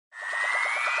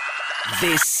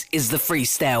This is the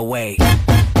Freestyle Way.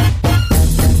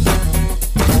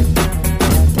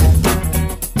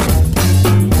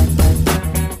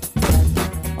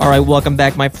 All right, welcome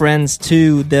back, my friends,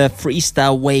 to the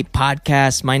Freestyle Way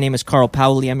podcast. My name is Carl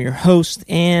Paoli. I'm your host,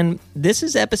 and this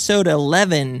is episode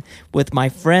 11 with my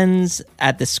friends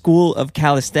at the School of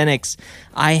Calisthenics.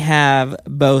 I have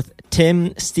both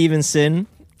Tim Stevenson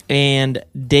and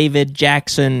David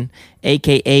Jackson,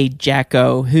 aka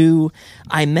Jacko, who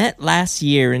I met last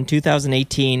year in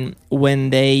 2018 when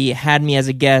they had me as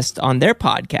a guest on their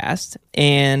podcast,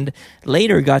 and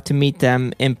later got to meet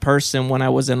them in person when I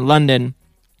was in London.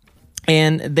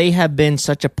 And they have been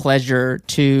such a pleasure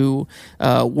to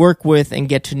work with and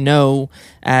get to know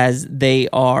as they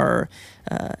are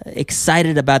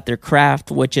excited about their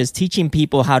craft, which is teaching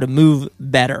people how to move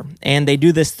better. And they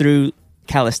do this through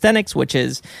calisthenics, which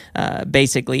is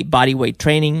basically body weight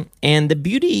training. And the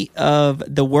beauty of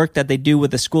the work that they do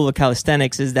with the School of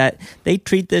Calisthenics is that they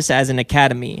treat this as an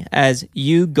academy, as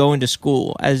you go into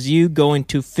school, as you go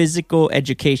into physical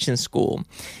education school.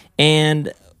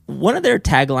 And one of their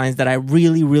taglines that I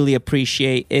really, really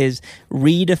appreciate is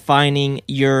redefining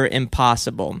your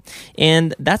impossible.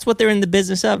 And that's what they're in the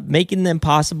business of, making the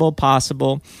impossible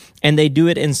possible. And they do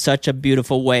it in such a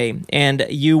beautiful way. And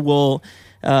you will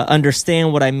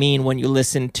understand what I mean when you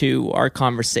listen to our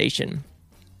conversation.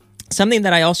 Something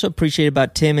that I also appreciate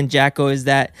about Tim and Jacko is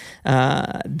that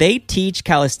they teach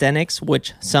calisthenics,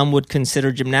 which some would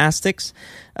consider gymnastics,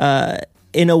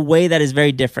 in a way that is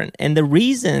very different. And the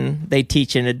reason they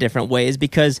teach in a different way is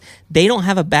because they don't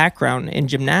have a background in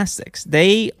gymnastics.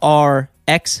 They are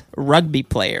ex-rugby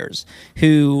players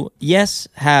who, yes,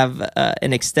 have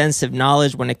an extensive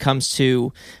knowledge when it comes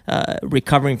to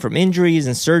recovering from injuries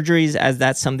and surgeries, as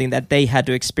that's something that they had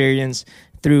to experience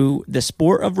through the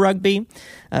sport of rugby,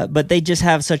 but they just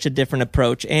have such a different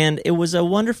approach. And it was a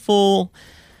wonderful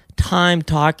time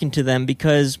talking to them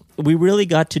because we really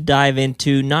got to dive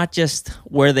into not just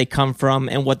where they come from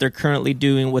and what they're currently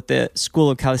doing with the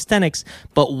School of Calisthenics,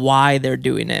 but why they're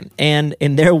doing it. And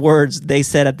in their words, they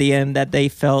said at the end that they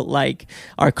felt like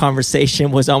our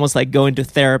conversation was almost like going to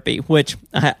therapy, which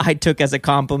I took as a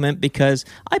compliment because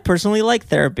I personally like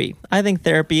therapy. I think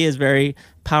therapy is very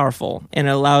powerful and it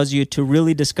allows you to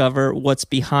really discover what's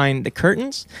behind the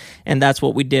curtains, and that's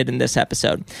what we did in this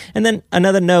episode. And then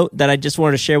another note that I just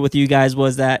wanted to share with you guys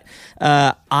was that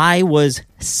I was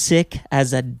sick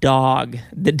as a dog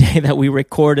the day that we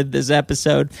recorded this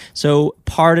episode, so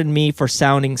pardon me for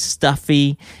sounding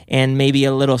stuffy and maybe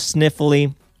a little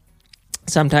sniffly.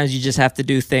 Sometimes you just have to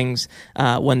do things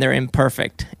when they're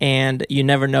imperfect, and you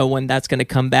never know when that's going to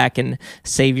come back and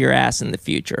save your ass in the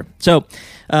future. So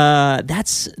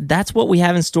that's what we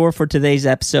have in store for today's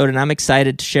episode, and I'm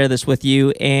excited to share this with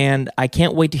you, and I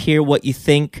can't wait to hear what you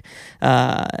think,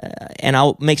 and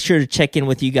I'll make sure to check in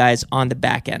with you guys on the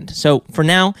back end. So for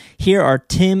now, here are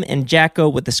Tim and Jacko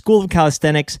with the School of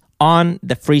Calisthenics on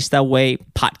the Freestyle Way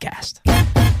podcast.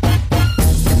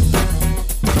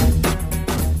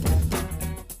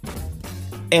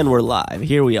 And we're live.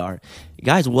 Here we are.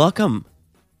 Guys, welcome.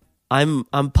 I'm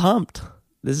pumped.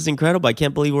 This is incredible. I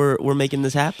can't believe we're making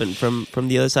this happen from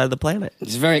the other side of the planet.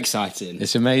 It's very exciting.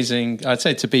 It's amazing. I'd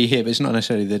say to be here, but it's not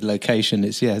necessarily the location.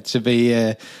 It's to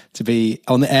be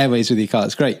on the airways with you, Carl.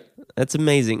 It's great. That's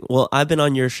amazing. Well, I've been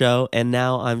on your show, and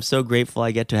now I'm so grateful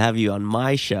I get to have you on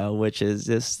my show, which is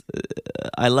just,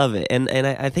 I love it. And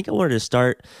I think I wanted to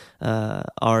start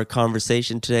our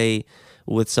conversation today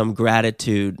with some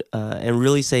gratitude and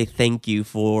really say thank you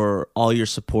for all your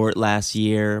support last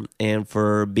year and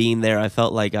for being there. I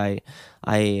felt like I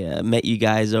met you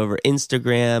guys over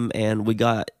Instagram, and we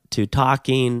got to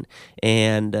talking,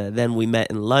 and then we met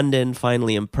in London,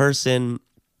 finally in person,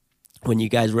 when you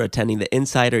guys were attending the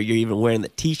Insider. You're even wearing the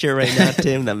t-shirt right now,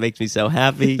 Tim. That makes me so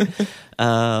happy.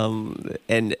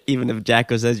 And even if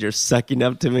Jacko says you're sucking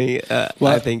up to me,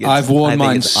 I think I've worn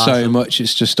mine awesome. so much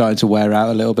it's just starting to wear out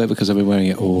a little bit because I've been wearing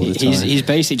it all the time. He's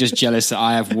basically just jealous that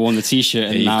I have worn the t-shirt,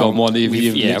 and You've now got one.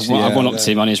 I've one up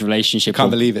to him on his relationship. Can't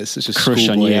believe it. It's just crush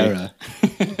on schoolboy you. era.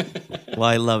 Well,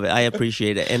 I love it. I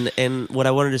appreciate it. And what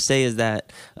I wanted to say is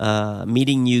that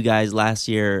meeting you guys last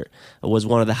year was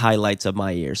one of the highlights of my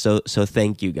year. So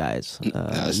thank you guys.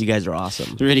 You guys are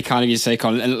awesome. It's really kind of you to say,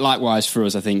 Colin. And likewise for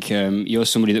us, I think you're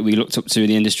somebody that we looked up to in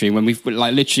the industry. When we'll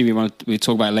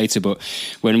talk about it later, but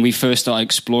when we first started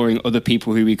exploring other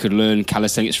people who we could learn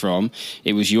calisthenics from,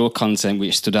 it was your content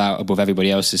which stood out above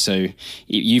everybody else's. So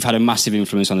you've had a massive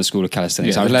influence on the School of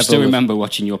Calisthenics. Yeah, I still remember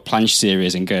watching your planche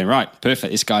series and going, right,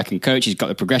 perfect, this guy can coach, he's got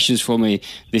the progressions for me,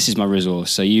 this is my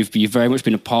resource. So you've very much been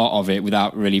been a part of it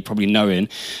without really probably knowing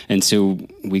until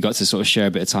we got to sort of share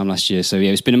a bit of time last year. So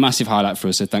yeah, it's been a massive highlight for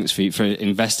us. So thanks for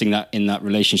investing that in that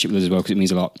relationship with us as well, because it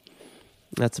means a lot.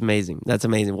 That's amazing. That's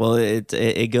amazing. Well,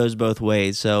 it goes both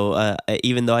ways. So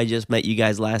even though I just met you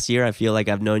guys last year, I feel like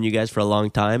I've known you guys for a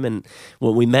long time. And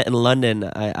when we met in London,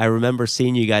 I remember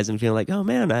seeing you guys and feeling like, oh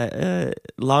man,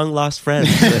 long lost friends.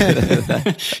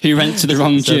 Who went to the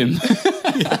wrong gym.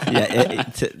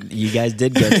 You guys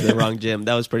did go to the wrong gym.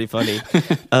 That was pretty funny.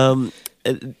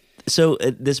 So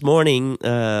this morning,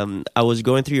 I was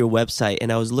going through your website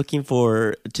and I was looking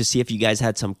to see if you guys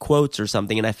had some quotes or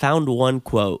something. And I found one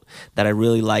quote that I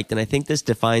really liked. And I think this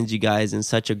defines you guys in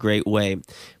such a great way,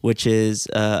 which is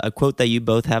a quote that you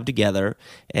both have together.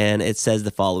 And it says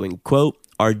the following, quote,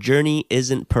 "Our journey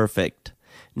isn't perfect.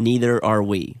 Neither are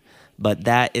we. But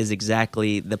that is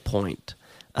exactly the point."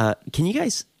 Can you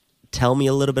guys tell me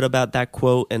a little bit about that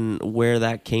quote and where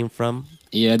that came from?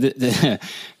 Yeah,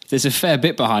 there's a fair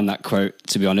bit behind that quote,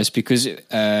 to be honest, because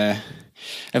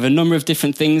of a number of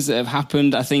different things that have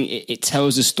happened. I think it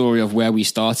tells the story of where we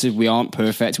started. We aren't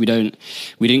perfect. We didn't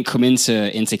come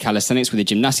into calisthenics with a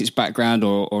gymnastics background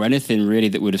or anything really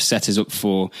that would have set us up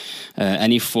for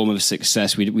any form of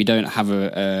success. We don't have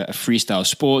a freestyle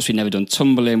sports. We've never done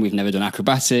tumbling. We've never done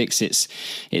acrobatics.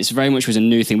 It's very much was a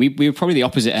new thing. We were probably the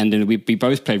opposite end, and we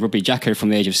both played rugby. Jacko from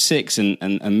the age of 6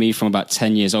 and me from about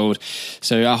 10 years old.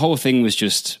 So our whole thing was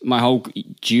just my whole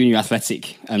junior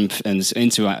athletic and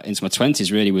into my 20s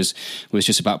really was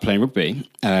just about playing rugby,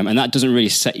 and that doesn't really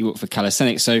set you up for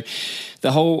calisthenics. So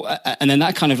the whole and then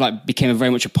that kind of like became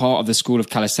very much a part of the school of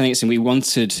calisthenics, and we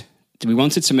wanted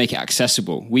to make it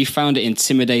accessible. We found it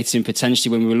intimidating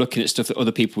potentially when we were looking at stuff that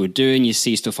other people were doing. You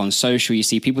see stuff on social, you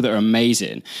see people that are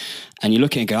amazing, and you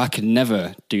look at it and go, I could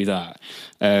never do that.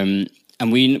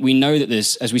 And we know that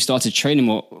there's, as we started training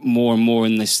more and more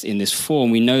in this form,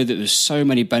 we know that there's so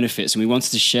many benefits, and we wanted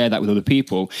to share that with other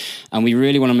people. And we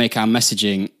really want to make our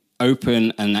messaging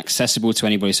open and accessible to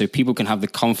anybody, so people can have the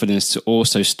confidence to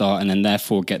also start and then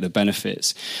therefore get the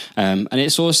benefits. And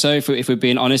it's also, if we're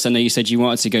being honest, I know you said you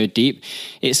wanted to go deep.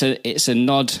 It's a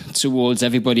nod towards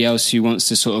everybody else who wants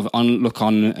to sort of look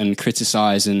on and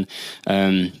criticize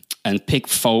and pick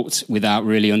fault without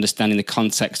really understanding the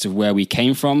context of where we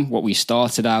came from, what we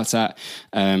started out at,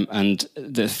 and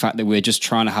the fact that we're just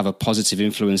trying to have a positive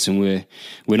influence, and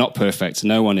we're not perfect.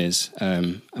 No one is,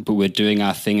 but we're doing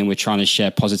our thing, and we're trying to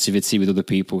share positivity with other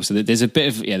people. So there's a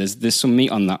bit of there's some meat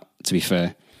on that, to be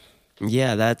fair.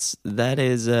 Yeah, that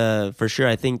is for sure.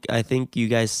 I think you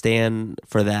guys stand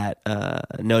for that,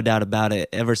 no doubt about it.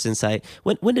 Ever since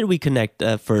when did we connect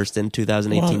first in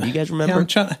 2018? Well, do you guys remember?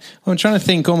 Yeah, I'm trying to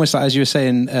think, almost like as you were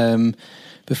saying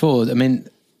before. I mean,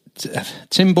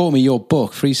 Tim bought me your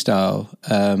book, Freestyle,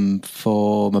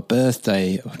 for my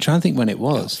birthday. I'm trying to think when it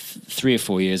was. 3 or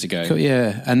 4 years ago.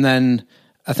 Yeah, and then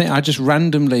I think I just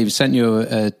randomly sent you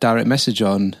a direct message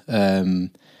on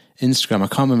Instagram. I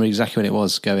can't remember exactly when it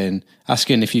was,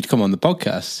 asking if you'd come on the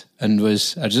podcast, and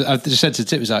I just said to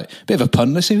Tip, it was like a bit of a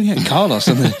pun. Let's see if we get Carlos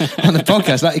on the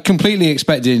podcast. Like completely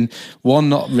expecting, one,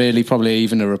 not really probably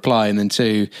even a reply, and then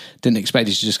two, didn't expect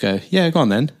you to just go, yeah, go on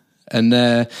then.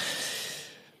 And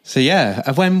so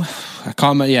yeah, when I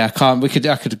can't. Yeah, I can't. We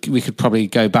could probably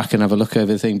go back and have a look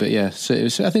over the thing. But yeah, so I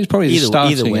think it's probably the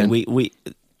starting. Either way,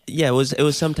 yeah, it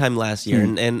was sometime last year,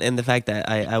 and the fact that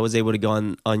I was able to go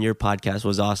on your podcast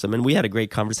was awesome, and we had a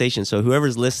great conversation. So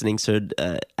whoever's listening should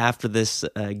after this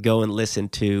go and listen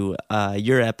to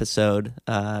your episode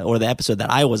or the episode that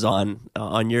I was on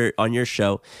your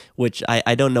show, which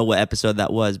I don't know what episode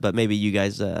that was, but maybe you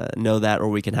guys know that, or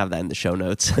we can have that in the show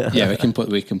notes. Yeah, we can put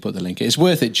the link. It's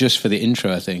worth it just for the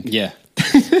intro, I think. Yeah,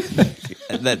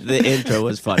 the intro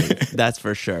was funny, that's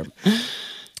for sure.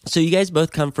 So you guys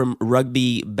both come from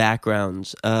rugby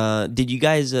backgrounds. Did you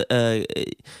guys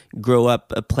grow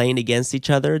up playing against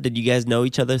each other? Did you guys know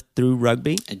each other through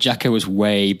rugby? Jacko was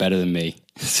way better than me.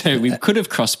 So we could have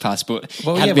crossed paths, but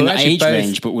had been that age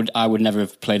range, but I would never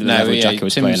have played at the level Jacko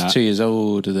was playing at. Tim's 2 years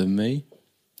older than me.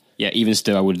 Yeah, even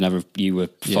still, I would never. You were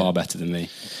far better than me.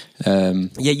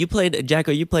 You played,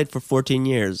 Jacko. You played for 14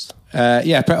 years.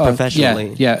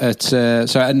 Professionally.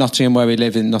 So at Nottingham, where we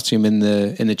live in Nottingham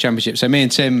in the Championship. So me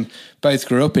and Tim both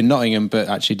grew up in Nottingham, but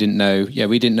actually didn't know. Yeah,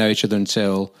 we didn't know each other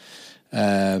until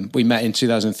we met in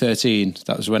 2013.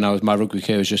 That was when my rugby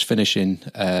career was just finishing.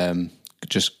 Got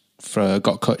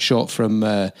cut short from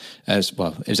it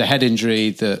was a head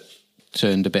injury that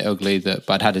turned a bit ugly. But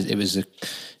I'd had it was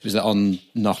the on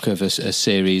knock of a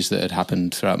series that had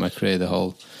happened throughout my career the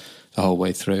whole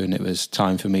way through, and it was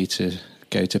time for me to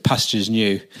go to pastures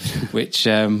new, which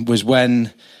was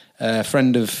when a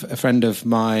friend of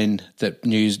mine that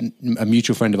knew a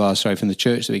mutual friend of ours, from the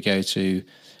church that we go to,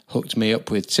 hooked me up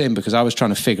with Tim because I was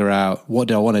trying to figure out what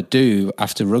do I want to do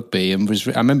after rugby, and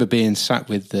I remember being sat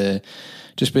with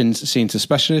just been seen to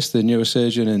specialist, the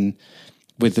neurosurgeon, and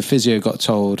with the physio got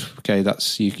told, okay,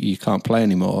 that's you can't play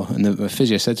anymore, and the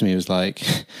physio said to me, he was like,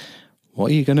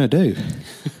 what are you gonna do?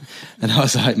 And I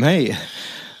was like, mate,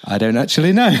 I don't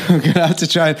actually know. I'm going to have to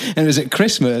try. And it was at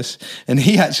Christmas. And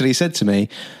he actually said to me,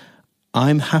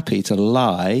 I'm happy to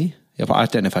lie. I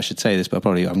don't know if I should say this, but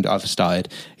I've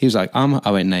started. He was like, I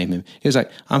won't name him. He was like,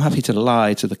 I'm happy to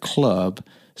lie to the club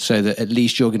so that at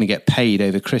least you're going to get paid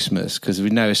over Christmas. Because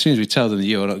we know as soon as we tell them that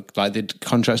you're not, like, the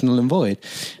contract's null and void.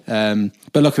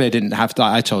 But luckily they didn't have to.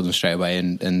 I told them straight away,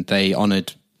 and they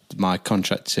honoured my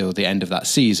contract till the end of that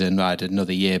season. I had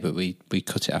another year, but we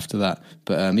cut it after that.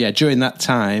 But during that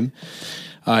time,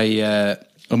 I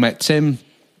met Tim,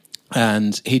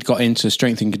 and he'd got into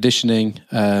strength and conditioning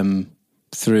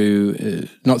through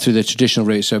not through the traditional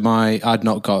route. So I'd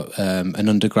not got an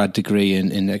undergrad degree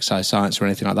in exercise science or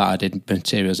anything like that. I did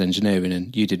materials engineering,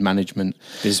 and you did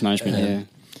business management. Yeah.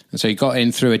 And so he got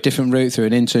in through a different route, through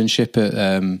an internship at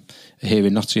here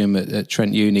in Nottingham at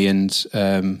Trent Uni,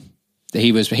 and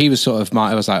he was sort of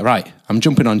I was like, right, I'm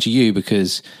jumping onto you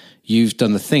because you've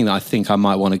done the thing that I think I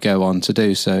might want to go on to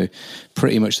do. So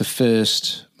pretty much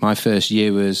my first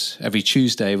year was every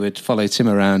Tuesday would follow Tim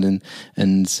around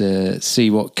and see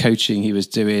what coaching he was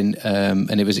doing.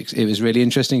 And it was really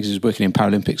interesting because he was working in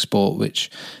Paralympic sport, which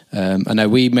I know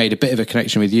we made a bit of a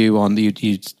connection with you on.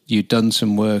 You'd done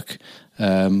some work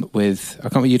with, I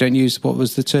can't remember, you don't use, what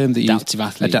was the term that you adaptive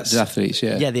athletes. Adaptive athletes,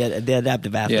 yeah. Yeah, the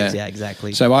adaptive athletes, yeah,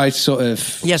 exactly. So I sort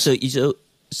of... Yeah,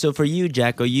 so for you,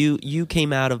 Jacko, you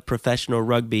came out of professional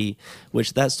rugby,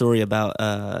 which that story about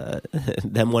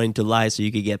them wanting to lie so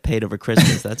you could get paid over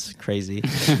Christmas, that's crazy.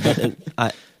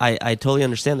 But I totally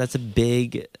understand. That's a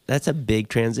big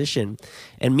transition.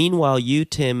 And meanwhile, you,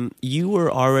 Tim, you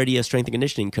were already a strength and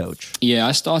conditioning coach. Yeah,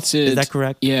 I started... Is that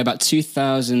correct? Yeah, about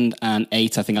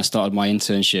 2008, I think I started my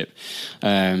internship,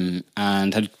 and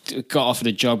had got offered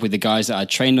a job with the guys that I'd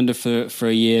trained under for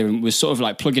a year, and was sort of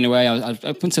like plugging away. I was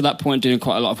up until that point doing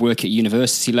quite a lot of work at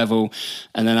university level,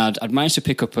 and then I'd managed to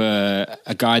pick up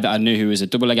a guy that I knew who was a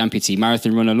double-leg amputee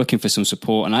marathon runner looking for some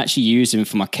support, and I actually used him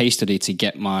for my case study to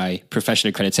get my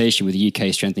professional accreditation with the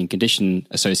UK Strength and Conditioning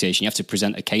Association. You have to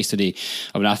present a case study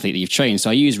of an athlete that you've trained. So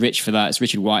I used Rich for that. It's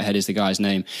Richard Whitehead is the guy's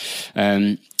name.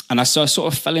 And I sort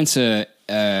of fell into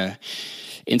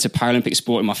Paralympic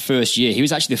sport in my first year. He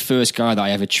was actually the first guy that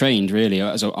I ever trained, really,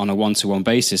 on a one-to-one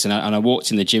basis. And I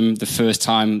walked in the gym the first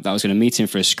time that I was going to meet him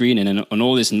for a screening, and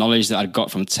all this knowledge that I'd got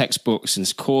from textbooks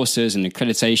and courses and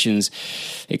accreditations,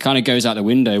 it kind of goes out the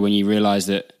window when you realize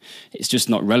that it's just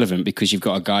not relevant because you've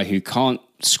got a guy who can't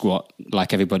squat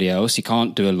like everybody else. He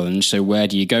can't do a lunge. So where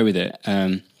do you go with it?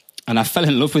 And I fell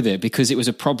in love with it because it was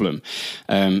a problem.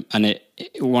 And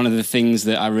one of the things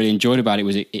that I really enjoyed about it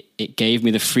was it gave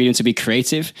me the freedom to be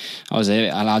creative. I was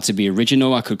allowed to be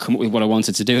original. I could come up with what I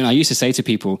wanted to do. And I used to say to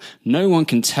people, no one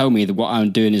can tell me that what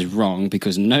I'm doing is wrong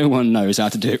because no one knows how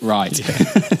to do it right.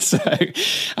 Yeah. So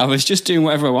I was just doing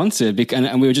whatever I wanted.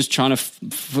 And we were just trying to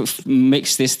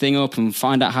mix this thing up and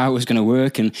find out how it was going to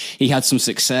work. And he had some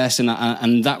success, and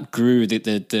that grew.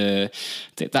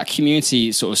 That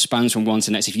community sort of spans from one to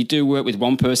the next. If you do work with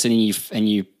one person and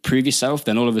you prove yourself,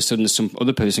 then all of a sudden some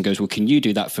other person goes, well, can you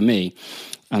do that for me?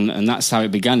 And that's how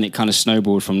it began. It kind of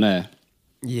snowballed from there.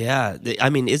 Yeah, I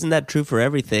mean, isn't that true for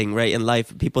everything, right? In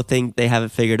life, people think they have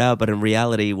it figured out, but in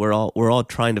reality, we're all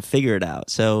trying to figure it out.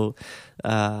 So,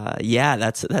 yeah,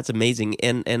 that's amazing,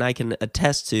 and I can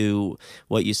attest to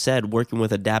what you said. Working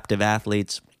with adaptive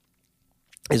athletes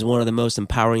is one of the most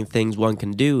empowering things one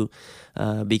can do.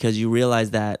 Because you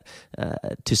realize that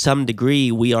to some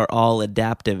degree we are all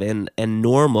adaptive, and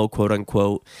normal, quote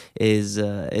unquote, is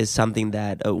something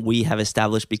that we have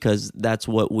established because that's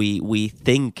what we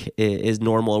think is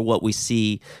normal or what we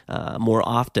see more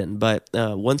often. But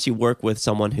once you work with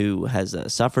someone who has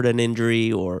suffered an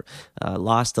injury or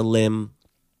lost a limb,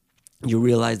 you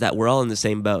realize that we're all in the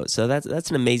same boat. So that's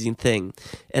an amazing thing.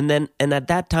 And at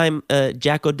that time,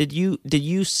 Jacko, did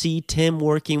you see Tim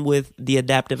working with the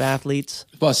adaptive athletes?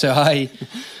 Well, so 5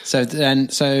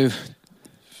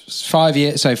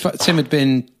 years. So Tim had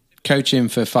been coaching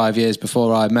for 5 years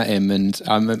before I met him, and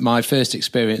my first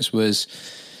experience was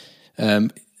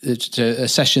a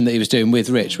session that he was doing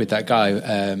with Rich, with that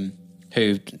guy.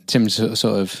 Who Tim's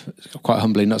sort of quite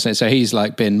humbly not saying. So he's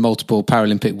like been multiple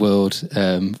Paralympic world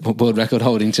record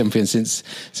holding champion since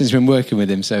we've been working with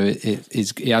him. So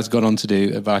he has gone on to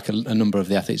do, like a number of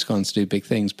the athletes gone on to do big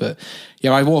things. But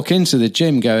yeah, I walk into the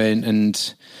gym going,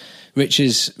 and Rich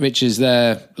is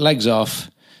there, legs off.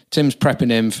 Tim's prepping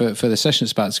him for the session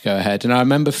that's about to go ahead. And I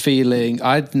remember feeling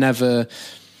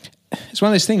it's one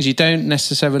of those things you don't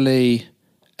necessarily,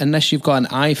 unless you've got an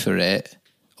eye for it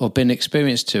or been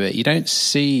experienced to it, you don't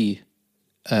see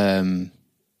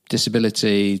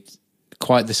disability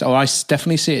quite this. I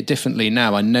definitely see it differently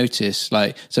now. I notice,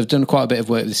 so I've done quite a bit of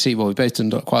work with we've both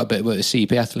done quite a bit of work with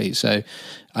CP athletes. So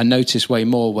I notice way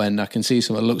more when I can see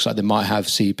someone that looks like they might have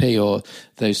CP or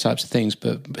those types of things.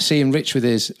 But seeing Rich with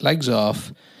his legs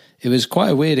off, it was quite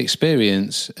a weird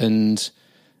experience. And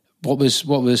what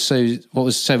was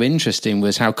so interesting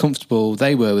was how comfortable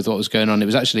they were with what was going on. It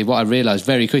was actually what I realized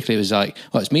very quickly. It was like,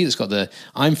 well, it's me that's got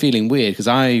I'm feeling weird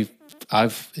because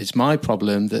it's my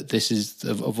problem that this is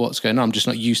of what's going on. I'm just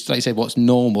not used to, like you say, what's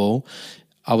normal.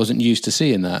 I wasn't used to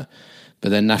seeing that. But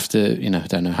then after, I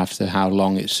don't know after how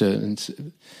long it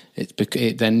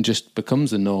then just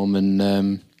becomes the norm.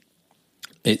 And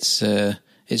it's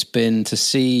been to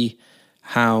see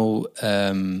how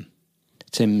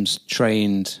Tim's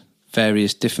trained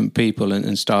various different people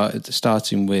and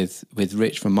starting with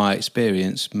Rich, from my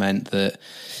experience, meant that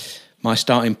my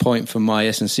starting point for my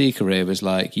S&C career was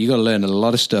like, you got to learn a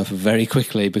lot of stuff very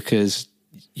quickly because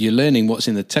you're learning what's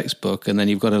in the textbook and then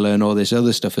you've got to learn all this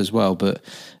other stuff as well. But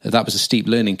that was a steep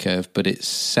learning curve, but it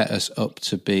set us up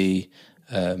to be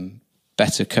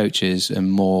better coaches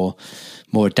and more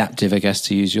adaptive, I guess,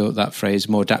 to use that phrase,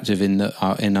 more adaptive in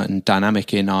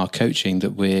dynamic in our coaching,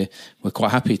 that we're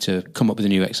quite happy to come up with a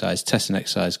new exercise, test an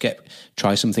exercise,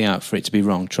 try something out for it to be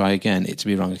wrong, try again, it to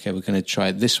be wrong. Okay, we're going to try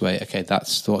it this way. Okay,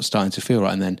 that's what's starting to feel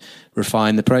right. And then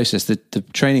refine the process. The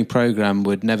training program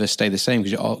would never stay the same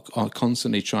because you are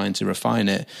constantly trying to refine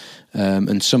it.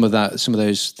 And some of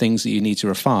those things that you need to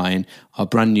refine are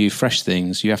brand new, fresh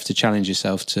things. You have to challenge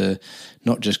yourself to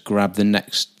not just grab the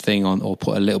next thing on or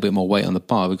put a little bit more weight on the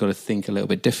bar. We've got to think a little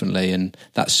bit differently. And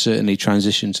that's certainly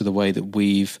transitioned to the way that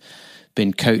we've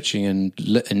been coaching and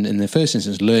in the first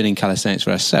instance, learning calisthenics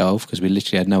for ourselves, because we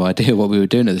literally had no idea what we were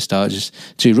doing at the start. Just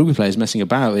two rugby players messing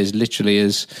about is literally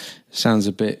sounds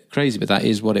a bit crazy, but that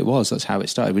is what it was. That's how it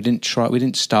started. We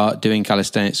didn't start doing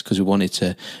calisthenics because we wanted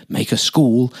to make a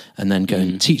school and then go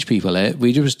and teach people it. We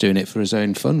were just doing it for his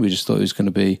own fun. We just thought it was going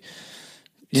to be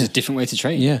a different way to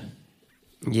train. Yeah.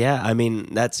 Yeah, I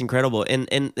mean, that's incredible. And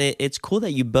it's cool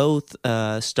that you both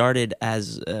started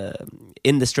as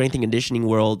in the strength and conditioning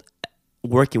world,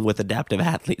 working with adaptive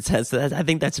athletes. I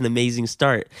think that's an amazing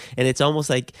start. And it's almost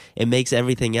like it makes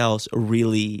everything else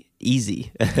really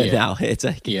easy now. It's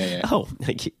like, oh,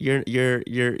 like you're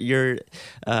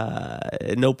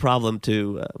no problem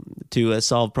to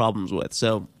solve problems with.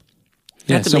 So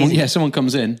that's amazing. Someone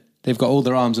comes in, they've got all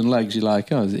their arms and legs. You're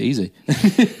like, oh, is it easy?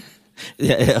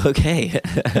 Yeah, okay.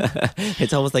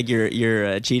 It's almost like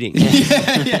you're cheating.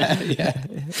 Yeah.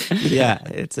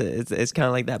 It's kind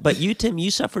of like that. But you, Tim,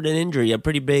 you suffered an injury, a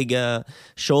pretty big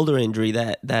shoulder injury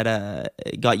that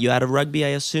got you out of rugby, I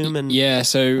assume. And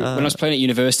so when I was playing at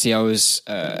university, I was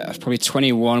probably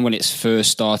 21 when it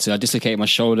first started. I dislocated my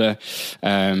shoulder.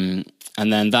 And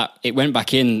then it went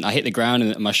back in. I hit the ground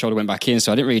and my shoulder went back in.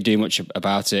 So I didn't really do much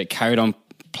about it. Carried on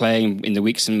playing in the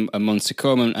weeks and months to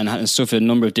come and suffered a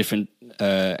number of different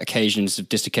occasions of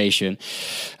dislocation.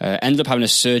 Ended up having a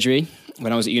surgery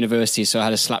when I was at university. So I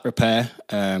had a slap repair,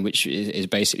 which is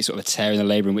basically sort of a tear in the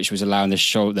labrum, which was allowing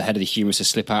the head of the humerus to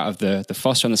slip out of the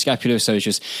fossa on the scapula. So it's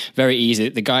just very easy.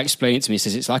 The guy explained it to me. He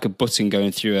says it's like a button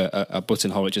going through a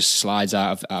buttonhole. It just slides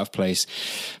out of place.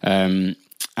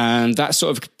 And that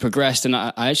sort of progressed, and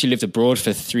I actually lived abroad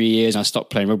for 3 years. And I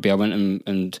stopped playing rugby. I went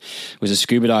and was a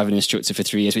scuba diving instructor for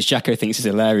 3 years, which Jacko thinks is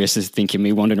hilarious, as thinking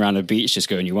me wandering around the beach just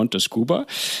going, "You want to scuba?"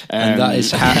 And that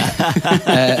is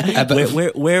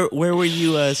where were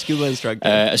you a scuba instructor?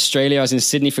 Australia. I was in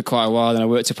Sydney for quite a while, and I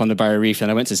worked up on the Barrier Reef.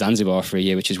 And I went to Zanzibar for a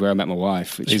year, which is where I met my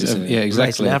wife. Which is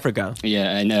exactly in Africa.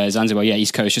 Yeah, and Zanzibar,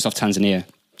 East Coast, just off Tanzania.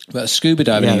 But a scuba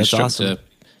diving instructor awesome.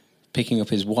 Picking up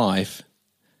his wife.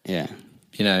 Yeah.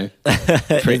 You know,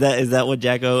 is that what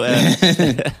Jacko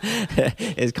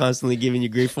is constantly giving you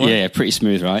grief for? Yeah, pretty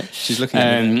smooth, right? She's looking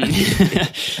at me.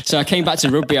 So I came back to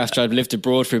rugby after I'd lived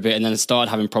abroad for a bit, and then started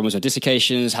having problems with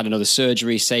dislocations. Had another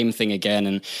surgery, same thing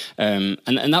again,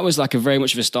 and that was like a very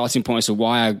much of a starting point as to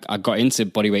why I got into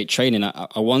bodyweight training.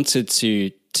 I wanted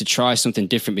to try something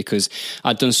different because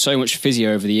I'd done so much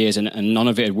physio over the years and none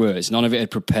of it had worked. None of it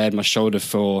had prepared my shoulder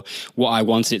for what I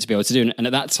wanted it to be able to do. And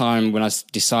at that time, when I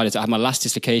decided to have my last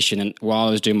dislocation and while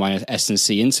I was doing my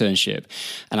S&C internship,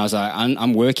 and I was like,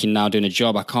 I'm working now doing a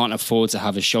job. I can't afford to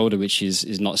have a shoulder which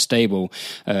is not stable.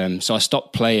 So I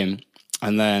stopped playing.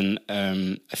 and then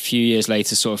a few years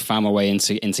later sort of found my way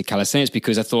into calisthenics,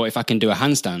 because I thought if I can do a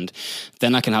handstand,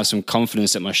 then I can have some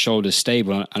confidence that my shoulder's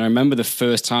stable. And I remember the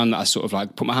first time that I sort of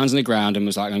like put my hands on the ground and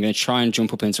was like, I'm going to try and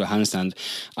jump up into a handstand.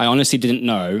 I honestly didn't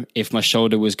know if my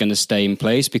shoulder was going to stay in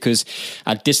place, because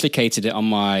I dislocated it on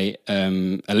my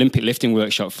Olympic lifting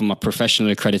workshop for my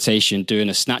professional accreditation, doing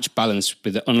a snatch balance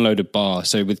with an unloaded bar.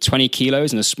 So with 20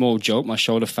 kilos and a small jolt, my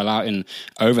shoulder fell out in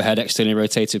overhead externally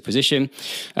rotated position.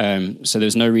 So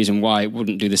there's no reason why it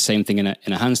wouldn't do the same thing in a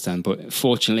handstand. But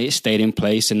fortunately, it stayed in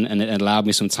place and it allowed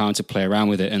me some time to play around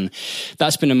with it. And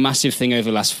that's been a massive thing over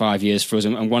the last 5 years for us.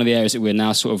 And one of the areas that we're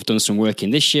now sort of done some work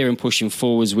in this year and pushing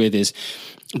forwards with is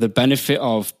the benefit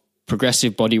of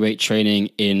progressive bodyweight training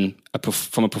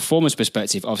from a performance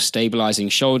perspective of stabilizing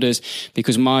shoulders,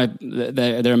 because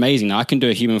they're amazing. Now, I can do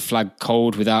a human flag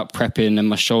cold without prepping, and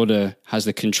my shoulder has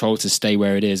the control to stay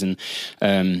where it is. And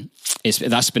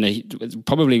that's been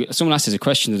probably someone asked us a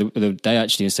question the other day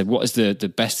actually and said, what is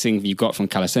the best thing you got from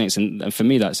calisthenics? And for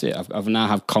me, that's it. I've now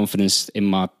have confidence in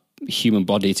my human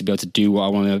body to be able to do what I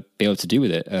want to be able to do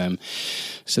with it.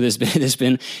 So there's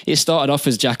been it started off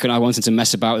as Jack and I wanted to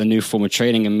mess about with a new form of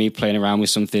training and me playing around with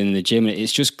something in the gym, and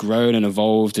it's just grown and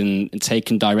evolved and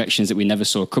taken directions that we never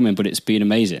saw coming, but it's been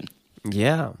amazing.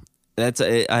 Yeah. That's,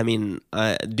 I mean,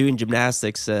 doing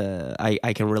gymnastics,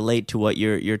 I can relate to what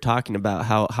you're talking about,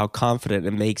 how confident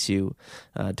it makes you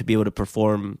to be able to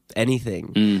perform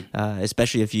anything,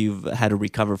 especially if you've had to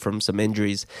recover from some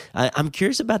injuries. I'm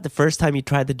curious about the first time you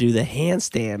tried to do the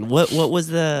handstand. What was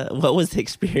the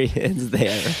experience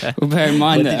there? Well, bear in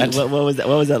mind what was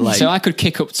that like? So I could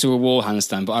kick up to a wall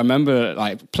handstand, but I remember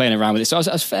like playing around with it. So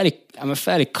I'm a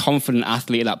fairly confident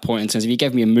athlete at that point in terms of, if you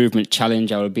gave me a movement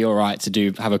challenge, I would be all right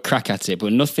to have a crack at it,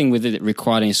 but nothing with it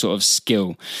required any sort of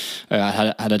skill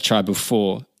had I tried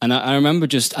before. And I remember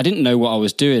I didn't know what I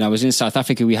was doing. I was in South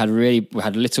Africa. We had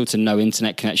little to no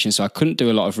internet connection, so I couldn't do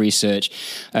a lot of research.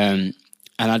 And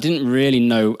I didn't really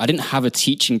know, I didn't have a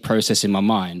teaching process in my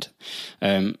mind.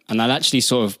 And I actually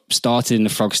sort of started in the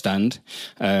frog stand.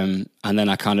 And then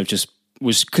I kind of just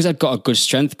because I'd got a good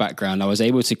strength background, I was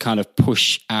able to kind of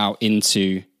push out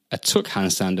into a tuck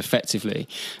handstand effectively.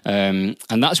 And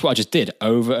that's what I just did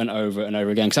over and over and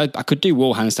over again, because I could do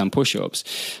wall handstand push-ups.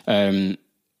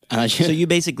 So you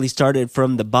basically started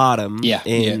from the bottom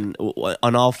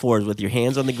on all fours with your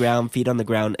hands on the ground, feet on the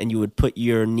ground, and you would put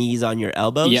your knees on your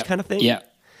elbows kind of thing? Yeah.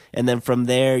 And then from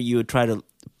there, you would try to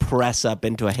press up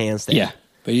into a handstand? Yeah.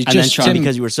 But you just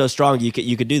because you were so strong, you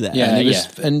could do that.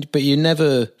 Yeah, but you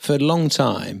never, for a long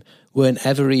time, weren't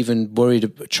ever even worried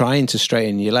about trying to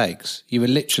straighten your legs. You were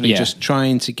literally just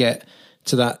trying to get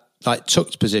to that like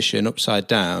tucked position upside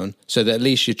down, so that at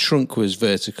least your trunk was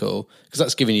vertical, because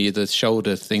that's giving you the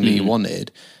shoulder thing that you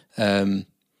wanted. And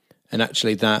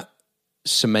actually that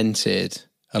cemented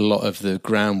a lot of the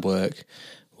groundwork,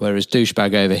 whereas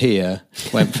douchebag over here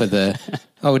went for the,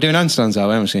 we're doing handstands,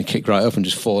 I'm just going to kick right up and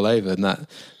just fall over. And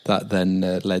that then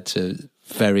led to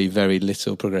very, very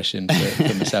little progression for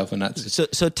myself and that.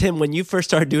 So Tim, when you first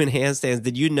started doing handstands,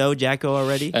 did you know Jacko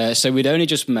already? So we'd only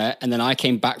just met, and then I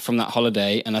came back from that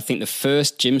holiday, and I think the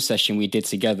first gym session we did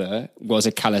together was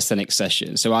a calisthenics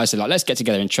session. So I said, like, let's get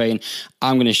together and train.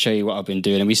 I'm going to show you what I've been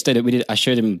doing. And I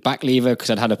showed him back lever, because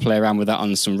I'd had to play around with that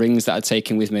on some rings that I'd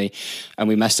taken with me, and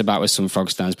we messed about with some frog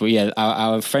stands. But yeah,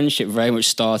 our friendship very much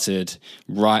started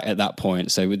right at that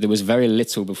point. So there was very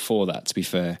little before that, to be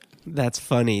fair. That's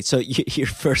funny. So your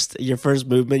first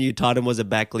movement you taught him was a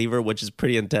back lever, which is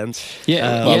pretty intense.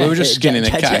 Yeah. We were just skinning a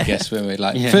cat, I guess, weren't we?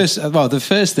 The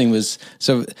first thing was,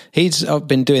 so he'd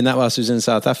been doing that whilst he was in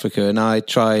South Africa, and I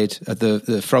tried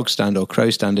the frog stand or crow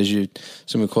stand, as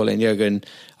some would call it in yoga, and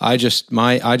I just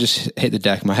hit the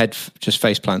deck. My head just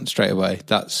face plant straight away.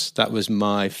 That was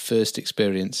my first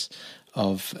experience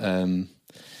of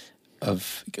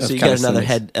so you got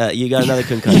another you got another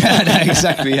concussion. Yeah,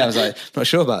 exactly. I was like, I'm not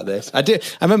sure about this. I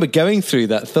remember going through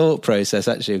that thought process,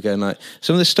 actually, of going like,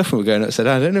 some of the stuff we were going up, said,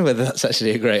 I don't know whether that's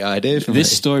actually a great idea for me.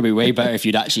 This story would be way better if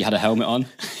you'd actually had a helmet on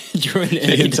during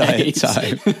the entire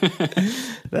time.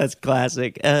 That's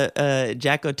classic.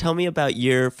 Jacko, tell me about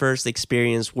your first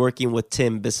experience working with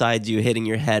Tim besides you hitting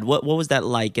your head. What was that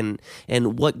like, and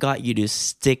what got you to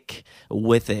stick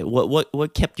with it?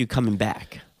 What kept you coming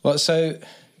back? Well, so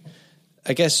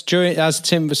I guess as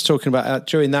Tim was talking about,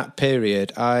 during that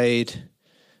period, I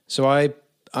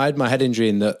had my head injury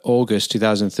in the August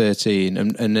 2013,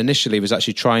 and initially was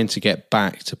actually trying to get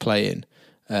back to playing,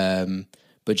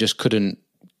 but just couldn't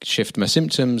shift my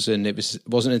symptoms. And it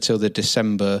wasn't until the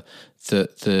December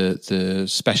that the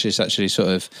specialist actually sort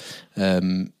of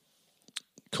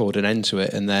called an end to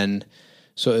it, and then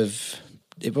sort of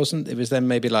it was then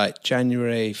maybe like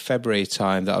January, February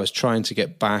time that I was trying to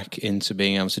get back into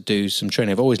being able to do some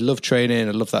training. I've always loved training.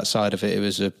 I love that side of it.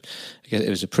 It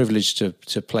was a privilege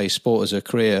to play sport as a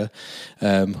career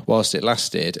whilst it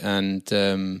lasted,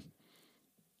 and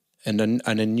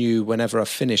I knew whenever I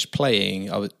finished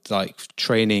playing, I was like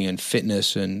training and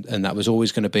fitness, and that was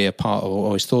always going to be a part of, or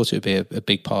always thought it would be a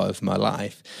big part of my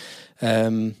life.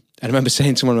 And I remember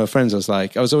saying to one of my friends, I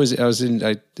was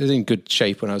in good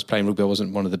shape when I was playing rugby. I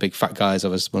wasn't one of the big fat guys. I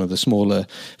was one of the smaller,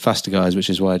 faster guys,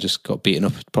 which is why I just got beaten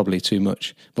up probably too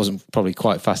much. Wasn't probably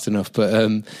quite fast enough. But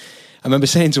I remember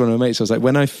saying to one of my mates, I was like,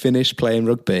 when I finish playing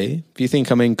rugby, if you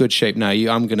think I'm in good shape now,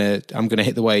 I'm gonna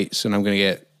hit the weights and I'm gonna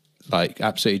get like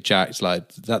absolutely jacked.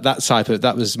 Like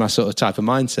that was my sort of type of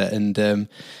mindset. And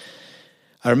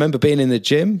I remember being in the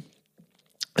gym.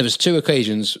 There was 2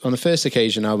 occasions. On the first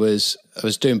occasion, I was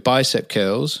doing bicep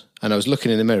curls, and I was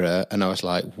looking in the mirror, and I was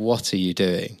like, "What are you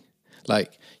doing?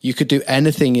 Like, you could do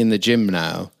anything in the gym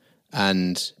now,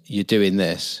 and you're doing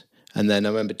this." And then I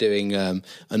remember doing an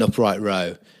upright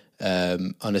row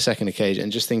on a second occasion,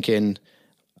 and just thinking,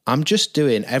 "I'm just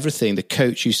doing everything the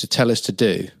coach used to tell us to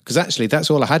do." Because actually, that's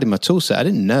all I had in my tool set. I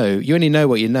didn't know. You only know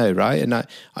what you know, right? And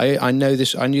I know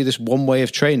this. I knew this one way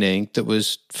of training that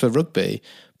was for rugby.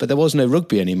 But there was no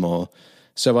rugby anymore.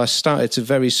 So I started to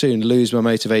very soon lose my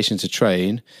motivation to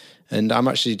train. And I'm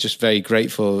actually just very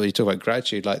grateful. You talk about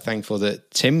gratitude, like thankful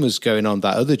that Tim was going on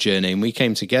that other journey and we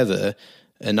came together.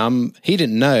 And he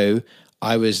didn't know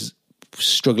I was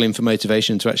struggling for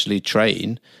motivation to actually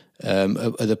train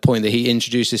at the point that he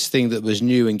introduced this thing that was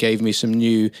new and gave me some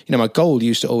new, my goal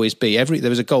used to always be there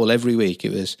was a goal every week.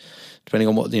 It was, depending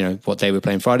on what day we're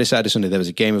playing, Friday, Saturday, Sunday, there was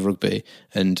a game of rugby,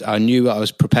 and I knew I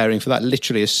was preparing for that.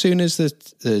 Literally, as soon as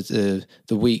the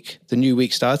new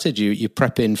week started, you're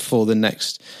prepping for the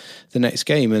next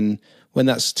game, and when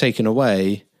that's taken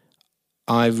away,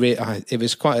 it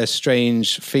was quite a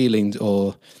strange feeling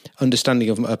or understanding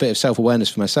of a bit of self-awareness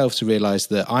for myself to realise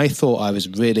that I thought I was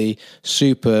really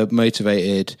super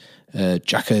motivated,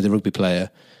 Jacko the rugby player.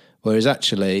 Whereas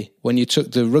actually, when you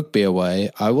took the rugby away,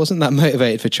 I wasn't that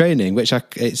motivated for training, which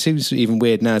it seems even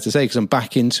weird now to say because I'm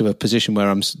back into a position where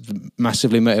I'm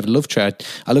massively motivated.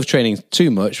 I love training too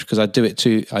much because I do it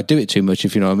too much,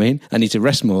 if you know what I mean. I need to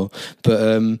rest more.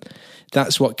 But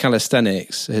that's what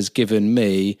calisthenics has given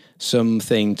me,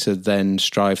 something to then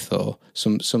strive for,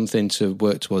 something to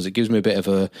work towards. It gives me a bit of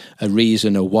a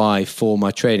reason, a why for my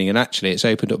training. And actually, it's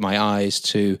opened up my eyes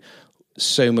to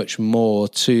so much more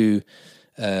to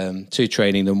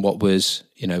training than what was,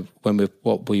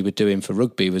 what we were doing for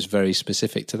rugby was very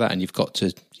specific to that. And you've got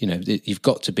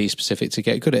to be specific to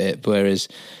get good at it. Whereas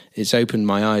it's opened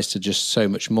my eyes to just so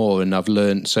much more. And I've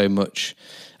learned so much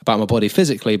about my body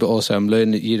physically, but also I'm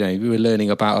learning, we're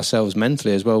learning about ourselves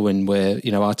mentally as well when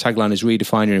our tagline is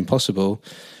redefine your impossible.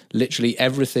 Literally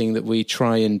everything that we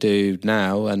try and do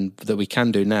now and that we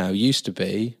can do now used to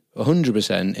be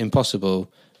 100%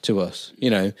 impossible to us.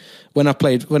 When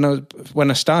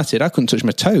I started, I couldn't touch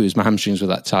my toes. My hamstrings were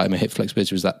that tight. My hip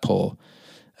flexibility was that poor.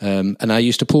 And I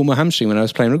used to pull my hamstring when I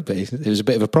was playing rugby. It was a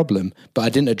bit of a problem, but I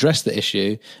didn't address the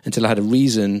issue until I had a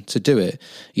reason to do it.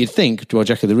 You'd think, well,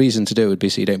 Jacko, the reason to do it would be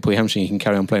so you don't pull your hamstring, you can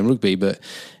carry on playing rugby. But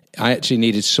I actually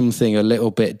needed something a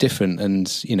little bit different. And,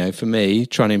 for me,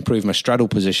 trying to improve my straddle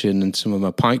position and some of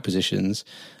my pike positions,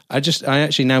 I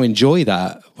actually now enjoy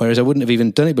that, whereas I wouldn't have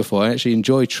even done it before. I actually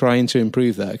enjoy trying to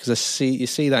improve that because you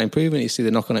see that improvement, you see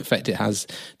the knock-on effect it has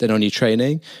then on your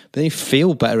training, but then you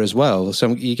feel better as well.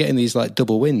 So you're getting these like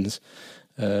double wins.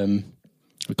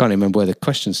 I can't remember where the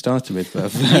question started with,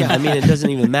 but yeah, I mean, it doesn't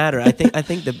even matter. I think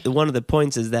one of the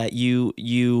points is that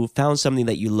you found something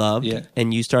that you loved,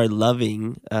 and you started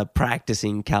loving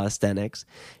practicing calisthenics.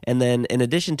 And then, in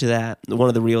addition to that, one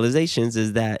of the realizations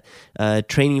is that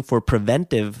training for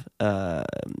preventive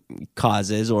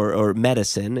causes or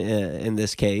medicine, in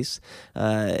this case,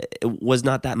 was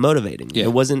not that motivating. Yeah.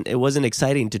 It wasn't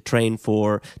exciting to train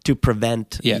to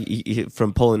prevent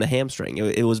from pulling the hamstring.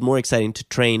 It was more exciting to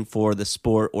train for the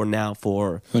sport or now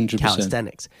for 100%.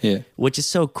 Calisthenics, which is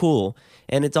so cool.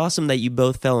 And it's awesome that you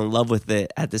both fell in love with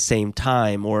it at the same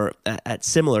time or at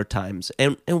similar times.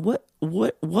 And what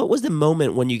was the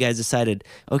moment when you guys decided,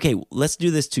 okay, let's do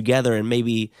this together and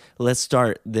maybe let's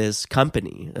start this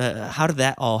company? How did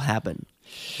that all happen?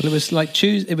 Well, it was like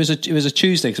Tuesday. It was a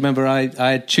Tuesday because remember I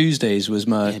had Tuesdays was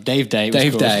my Dave Day.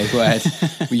 Dave Day. Where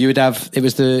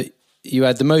you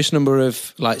had the most number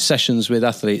of like sessions with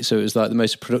athletes, so it was like the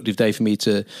most productive day for me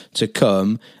to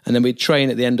come, and then we'd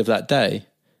train at the end of that day.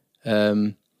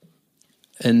 And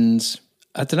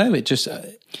I don't know, it just...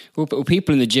 Well,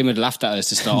 people in the gym had laughed at us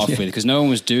to start off with because no one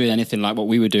was doing anything like what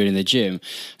we were doing in the gym.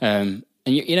 And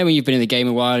And you know when you've been in the game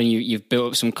a while and you've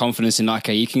built up some confidence in like,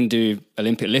 okay, you can do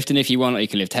Olympic lifting if you want, or you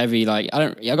can lift heavy. Like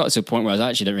I got to a point where I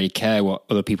actually don't really care what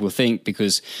other people think,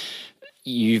 because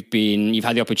you've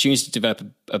had the opportunity to develop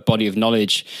a body of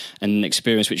knowledge and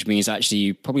experience, which means actually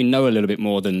you probably know a little bit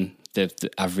more than the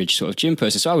average sort of gym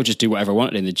person. So I would just do whatever I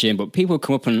wanted in the gym. But people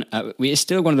come up and it's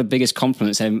still one of the biggest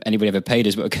compliments anybody ever paid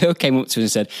us. But a girl came up to us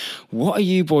and said, "What are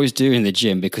you boys doing in the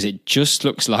gym? Because it just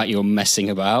looks like you're messing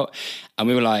about." And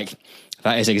we were like,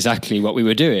 that is exactly what we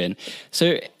were doing.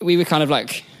 So we were kind of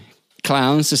like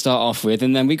clowns to start off with,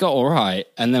 and then we got all right.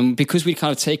 And then because we'd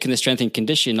kind of taken the strength and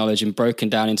conditioning knowledge and broken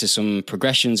down into some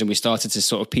progressions, and we started to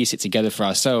sort of piece it together for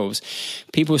ourselves,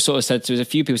 people sort of said to us, a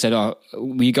few people said, "Oh,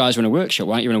 you guys run a workshop,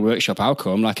 why don't you run a workshop? How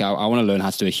come? Like I want to learn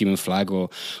how to do a human flag or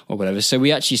whatever." So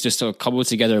we actually just sort of cobbled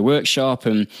together a workshop.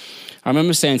 And I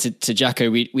remember saying to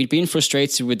Jacko, we'd been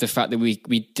frustrated with the fact that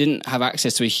we didn't have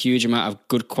access to a huge amount of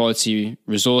good quality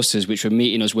resources which were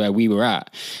meeting us where we were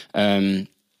at.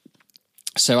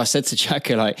 So I said to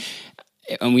Jacko, like,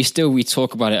 and we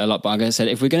talk about it a lot, but I said,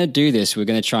 if we're going to do this, we're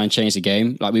going to try and change the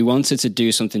game. Like, we wanted to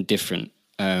do something different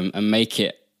and make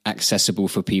it accessible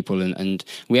for people. And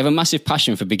we have a massive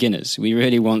passion for beginners. We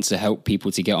really want to help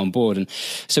people to get on board. And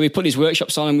so we put these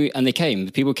workshops on, and they came.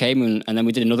 People came, and then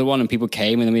we did another one, and people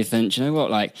came, and then we thought, you know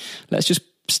what, like, let's just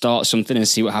start something and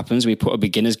see what happens. We put a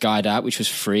beginner's guide out, which was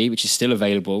free, which is still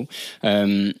available.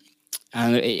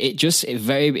 And we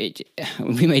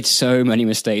made so many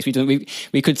mistakes.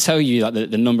 We could tell you like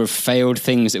the number of failed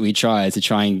things that we tried to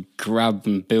try and grab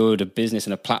and build a business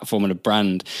and a platform and a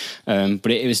brand.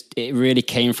 But it really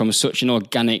came from such an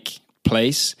organic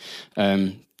place.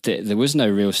 There was no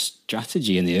real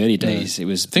strategy in the early days. It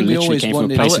was literally came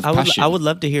from a place of passion. I would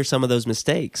love to hear some of those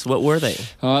mistakes. What were they?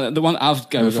 The one I'll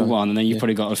go for one, and then you've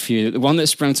probably got a few. The one that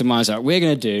sprang to mind is like, we're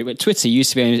going to do. But Twitter used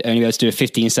to be only able to do a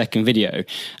 15-second video,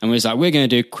 and we was like, we're going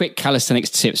to do quick calisthenics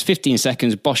tips, 15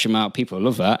 seconds, bosh them out. People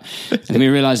love that. And then we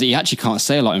realised that you actually can't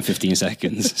say a lot in 15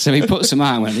 seconds. So we put some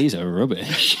out and went, these are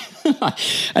rubbish.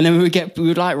 And then we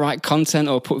would like write content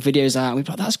or put videos out, and we'd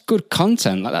be like, that's good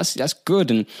content, like that's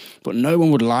good, but no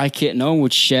one would like it, no one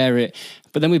would share it.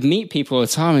 But then we'd meet people all the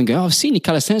time and go, "Oh, I've seen your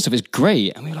calisthenics stuff, it's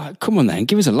great." And we're like, "Come on then,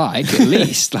 give us a like at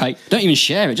least. Like, don't even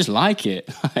share it, just like it."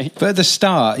 But at the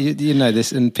start, you know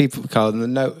this, and people, Carl,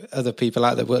 and know other people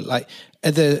out there were like,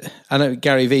 I know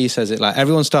Gary Vee says it, like,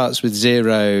 everyone starts with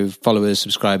 0 followers,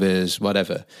 subscribers,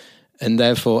 whatever. And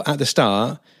therefore, at the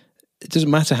start, it doesn't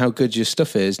matter how good your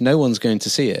stuff is, no one's going to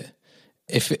see it.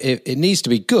 If it needs to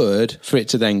be good for it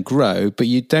to then grow, but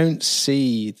you don't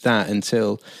see that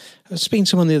until... I was speaking to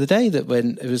someone the other day that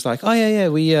when it was like, "Oh yeah,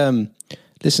 we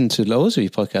listened to Lawsby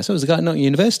podcast." It was the guy at Nottingham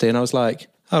University, and I was like,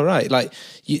 "Oh right," like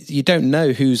you don't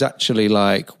know who's actually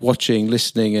like watching,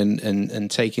 listening, and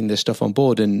taking this stuff on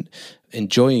board and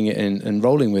enjoying it and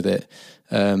rolling with it.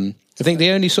 I think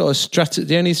the only sort of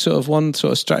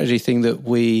strategy thing that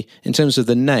we, in terms of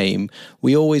the name,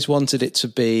 we always wanted it to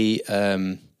be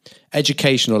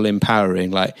educational,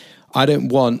 empowering. Like, I don't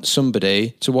want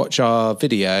somebody to watch our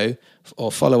video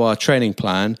or follow our training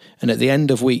plan and at the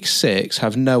end of week 6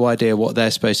 have no idea what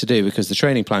they're supposed to do because the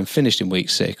training plan finished in week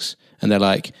 6 and they're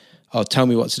like, "Oh, tell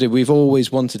me what to do." We've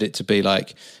always wanted it to be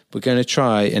like, we're going to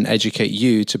try and educate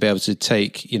you to be able to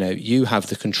take, you have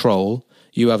the control,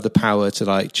 you have the power to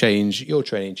like change your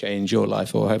training, change your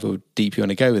life, or however deep you want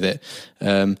to go with it.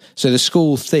 So the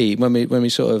school theme, when we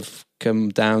sort of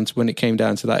when it came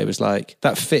down to that, it was like,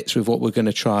 that fits with what we're going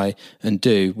to try and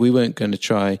do. We weren't going to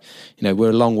try,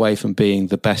 we're a long way from being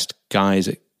the best guys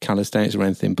at calisthenics or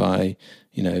anything by,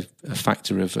 a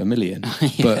factor of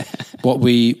 1,000,000. Yeah. But what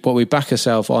we back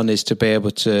ourselves on is to be able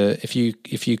to, if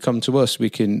you come to us, we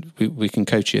can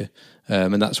coach you.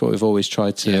 And that's what we've always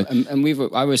tried to. Yeah, and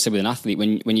I always say with an athlete,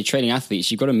 when you're training athletes,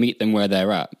 you've got to meet them where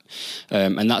they're at,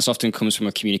 and that's often comes from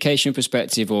a communication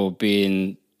perspective or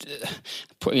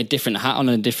putting a different hat on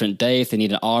a different day. If they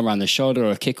need an arm around the shoulder or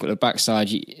a kick at the backside,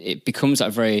 it becomes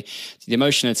the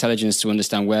emotional intelligence to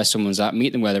understand where someone's at,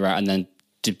 meet them where they're at, and then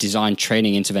to design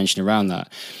training intervention around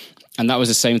that. And that was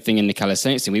the same thing in the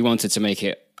calisthenics thing. We wanted to make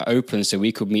it open so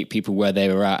we could meet people where they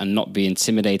were at and not be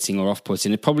intimidating or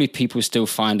off-putting. And probably people still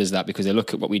find us that because they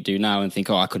look at what we do now and think,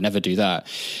 "Oh, I could never do that."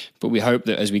 But we hope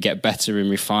that as we get better and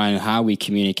refine how we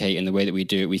communicate in the way that we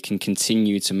do it, we can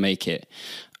continue to make it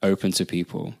open to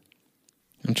people.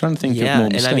 I'm trying to think of Yeah, more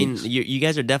and mistakes. I mean, you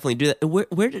guys are definitely doing that.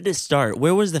 Where did it start?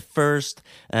 Where was the first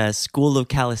School of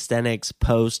Calisthenics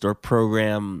post or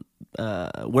program?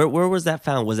 Where was that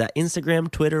found? Was that Instagram,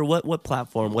 Twitter? What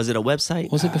platform? Was it a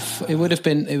website? Was it before? It would have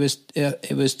been. It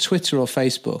was Twitter or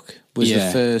Facebook. Was the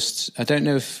first? I don't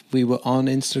know if we were on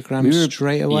Instagram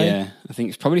straight away. Yeah, I think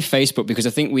it's probably Facebook, because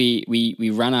I think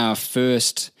we ran our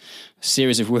first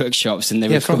series of workshops and they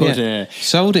were called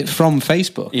sold it from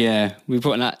Facebook. Yeah, we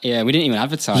put that. Yeah, we didn't even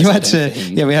advertise. You had to.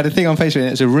 Yeah, we had a thing on Facebook. And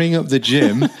it was to ring up the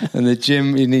gym, and the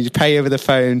gym you need to pay over the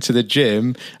phone to the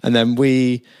gym, and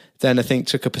then I think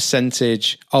took a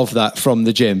percentage of that from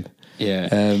the gym. Yeah,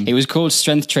 it was called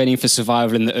Strength Training for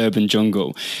Survival in the Urban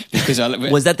Jungle. Because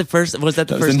was that the first? Was that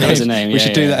the first name? That was the name. We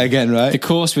should do that again, right? The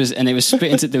course was, and it was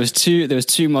split into. There was two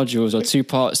modules or two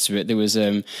parts to it. There was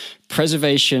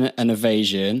preservation and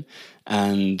evasion,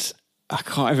 and I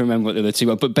can't even remember what the other two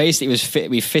were, but basically it was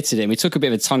we fitted it and we took a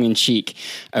bit of a tongue-in-cheek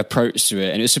approach to it,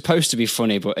 and it was supposed to be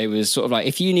funny, but it was sort of like,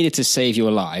 if you needed to save your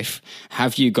life,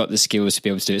 have you got the skills to be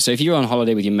able to do it? So if you're on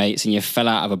holiday with your mates and you fell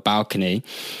out of a balcony,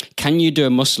 can you do a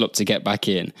muscle up to get back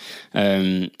in?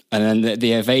 And then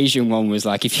the evasion one was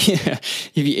like,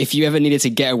 if you ever needed to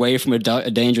get away from a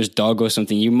dangerous dog or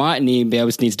something, you might be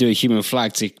able to do a human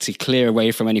flag to clear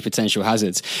away from any potential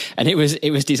hazards. And it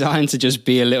was designed to just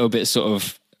be a little bit sort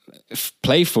of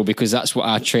playful, because that's what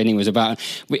our training was about.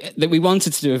 We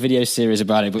wanted to do a video series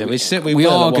about it, but we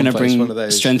are going to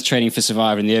bring Strength Training for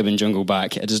Survival in the Urban Jungle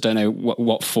back. I just don't know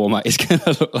what format it's going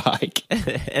to look like.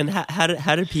 And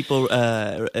how did people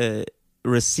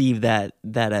receive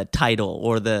that title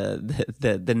or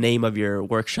the name of your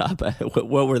workshop?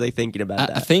 What were they thinking about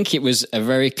that? I think it was a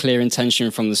very clear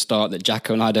intention from the start that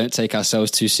Jacko and I don't take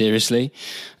ourselves too seriously,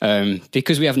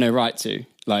 because we have no right to.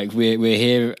 Like, we're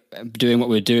here doing what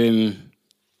we're doing,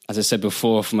 as I said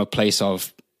before, from a place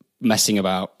of messing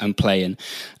about and playing.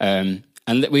 And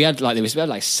we had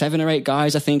like 7 or 8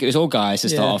 guys, I think. It was all guys to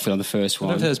start off with on the first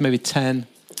one. I think there was maybe 10.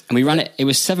 And we ran it. It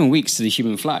was 7 weeks to the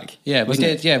human flag. Yeah, we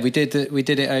did. Yeah, we did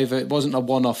it over. It wasn't a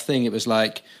one-off thing. It was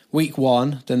like week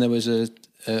 1. Then there was a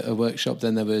workshop.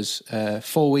 Then there was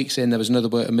 4 weeks in. There was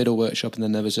a middle workshop, and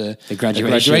then there was a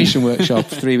graduation workshop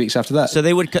 3 weeks after that. So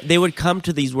they would come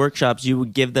to these workshops. You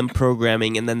would give them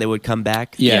programming, and then they would come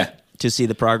back. Yeah. To see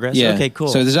the progress. Yeah. Okay, cool.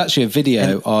 So there's actually a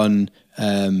video on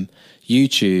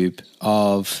YouTube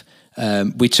of.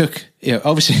 We took,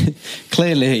 obviously,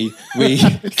 clearly we're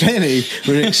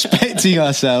expecting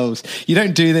ourselves. You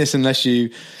don't do this unless you,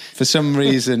 for some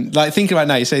reason, like think about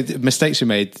now, you say the mistakes we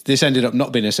made. This ended up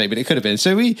not being a mistake, but it could have been.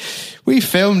 So we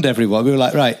filmed everyone. We were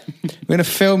like, right, we're going to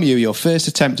film your first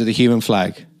attempt at the human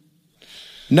flag.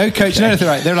 No coach, no nothing,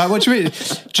 right? They're like, what do you mean?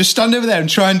 Just stand over there and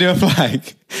try and do a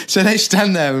flag. So they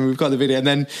stand there and we've got the video. And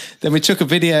then we took a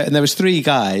video, and there was 3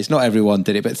 guys. Not everyone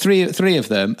did it, but three of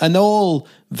them. And all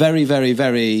very, very,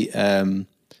 very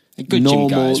good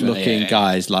normal-looking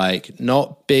guys. Like,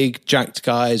 not big, jacked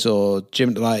guys or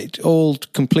gym, like, all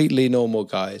completely normal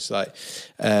guys. Like,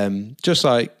 just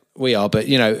like we are. But,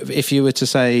 if you were to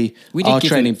say our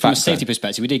training from a safety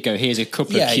perspective, we did go, here's a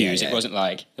couple of cues. It wasn't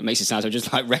like, it makes it sound so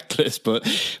just like reckless, but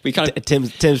we kind of...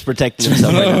 Tim's protecting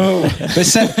himself right now. But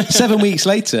 7 weeks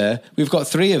later, we've got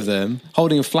 3 of them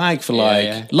holding a flag for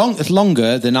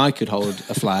longer than I could hold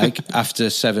a flag after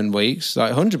 7 weeks,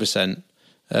 like 100%.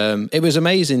 It was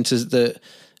amazing that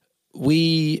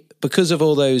because of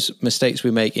all those mistakes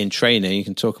we make in training, you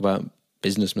can talk about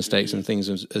business mistakes and things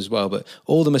as well, but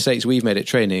all the mistakes we've made at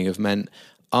training have meant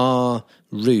our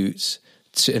route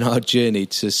in our journey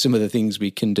to some of the things we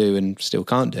can do and still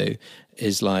can't do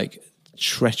is like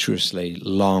treacherously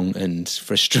long and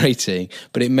frustrating,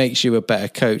 but it makes you a better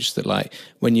coach. That like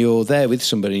when you're there with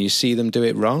somebody and you see them do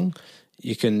it wrong,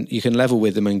 you can level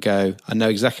with them and go, I know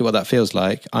exactly what that feels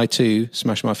like. I too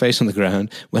smashed my face on the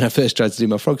ground when I first tried to do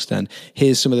my frog stand.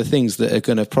 Here's some of the things that are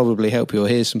going to probably help you, or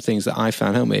here's some things that I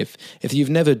found help me. If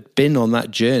you've never been on that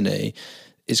journey,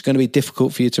 it's going to be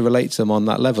difficult for you to relate to them on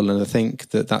that level. And I think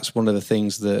that's one of the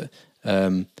things that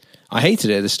I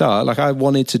hated it at the start. Like I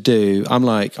want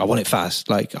it fast.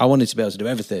 Like I wanted to be able to do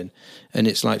everything. And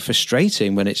it's like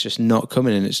frustrating when it's just not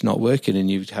coming and it's not working,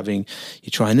 and you're trying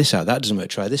this out, that doesn't work,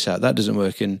 try this out, that doesn't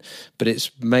work. But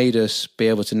it's made us be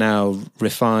able to now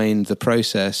refine the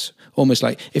process. Almost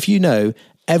like if you know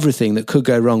everything that could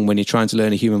go wrong when you're trying to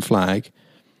learn a human flag,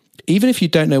 even if you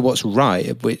don't know what's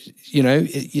right, but you're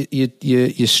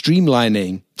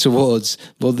streamlining towards,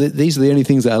 well, these are the only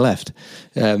things that are left.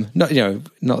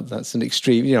 Not that's an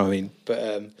extreme, you know what I mean?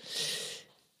 But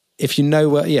if you know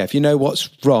what's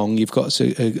wrong, you've got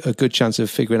a good chance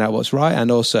of figuring out what's right, and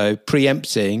also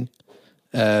preempting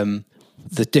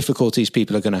the difficulties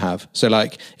people are going to have. So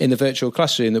like in the virtual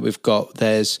classroom that we've got,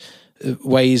 there's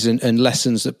ways and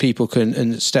lessons that people can,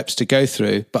 and steps to go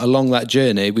through. But along that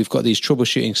journey, we've got these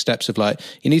troubleshooting steps of like,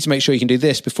 you need to make sure you can do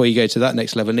this before you go to that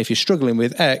next level. And if you're struggling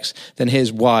with X, then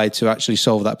here's Y to actually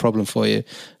solve that problem for you.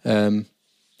 And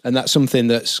that's something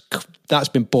that's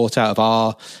been brought out of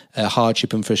our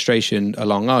hardship and frustration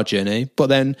along our journey. But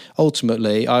then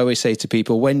ultimately, I always say to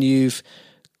people, when you've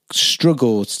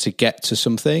struggled to get to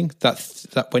something,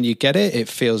 that when you get it, it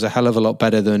feels a hell of a lot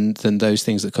better than those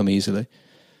things that come easily.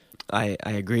 I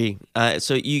agree.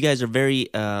 So you guys are very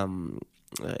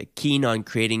keen on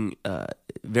creating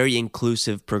very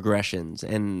inclusive progressions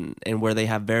and where they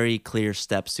have very clear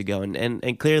steps to go.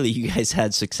 And clearly you guys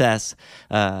had success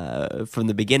from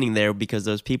the beginning there, because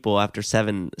those people after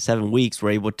seven weeks were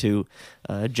able to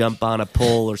jump on a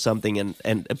pole or something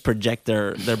and project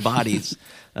their bodies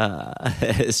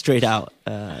straight out.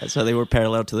 So they were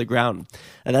parallel to the ground.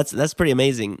 And that's pretty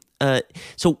amazing.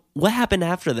 So what happened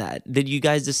after that? Did you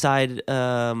guys decide,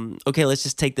 okay, let's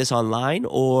just take this online,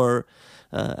 or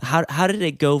how did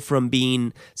it go from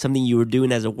being something you were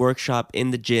doing as a workshop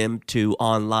in the gym to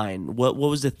online? What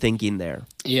was the thinking there?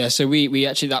 Yeah, so we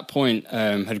actually at that point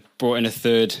had brought in a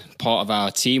third part of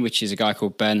our team, which is a guy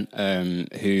called Ben,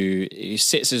 who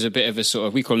sits as a bit of a sort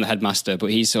of, we call him the headmaster, but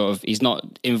he's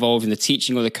not involved in the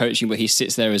teaching or the coaching, but he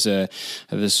sits there as a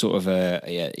sort of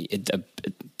a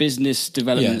business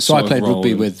development. Yeah, so I played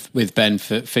rugby role. with Ben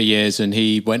for years, and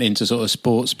he went into sort of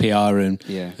sports PR and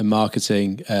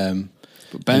marketing.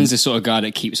 But Ben's the sort of guy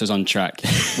that keeps us on track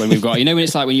when we've got, when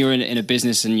it's like when you're in a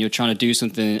business and you're trying to do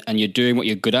something and you're doing what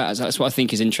you're good at. That's what I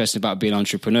think is interesting about being an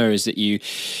entrepreneur, is that you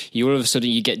all of a sudden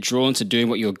you get drawn to doing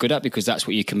what you're good at because that's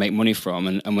what you can make money from.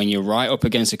 And when you're right up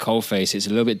against a coalface, it's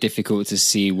a little bit difficult to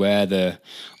see where the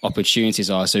opportunities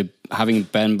are. So having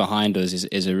Ben behind us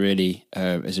is a really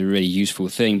useful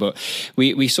thing. But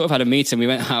we sort of had a meeting. We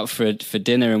went out for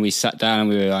dinner and we sat down and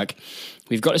we were like,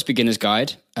 we've got this beginner's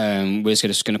guide. We're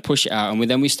just going to push it out, and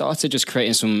then we started just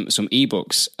creating some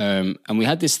ebooks. And we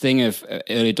had this thing of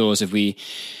early doors of we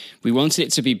wanted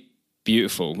it to be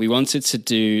beautiful. We wanted to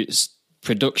do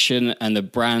production and the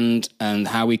brand and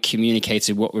how we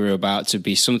communicated what we were about to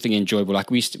be something enjoyable.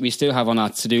 Like we still have on our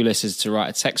to-do list is to write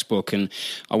a textbook, and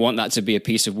I want that to be a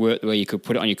piece of work where you could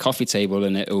put it on your coffee table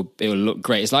and it'll look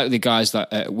great. It's like the guys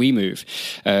that We Move,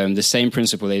 the same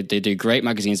principle. They do great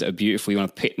magazines that are beautiful. You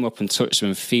want to pick them up and touch them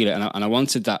and feel it, and I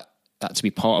wanted that to be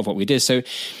part of what we did. So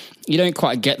you don't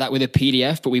quite get that with a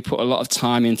PDF, but we put a lot of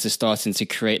time into starting to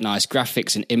create nice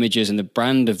graphics and images, and the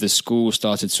brand of the school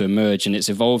started to emerge, and it's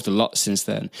evolved a lot since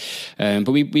then. But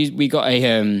we got we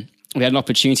had an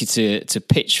opportunity to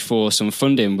pitch for some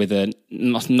funding with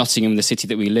Nottingham, the city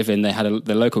that we live in. They had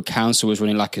the local council was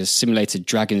running like a simulated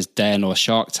Dragon's Den or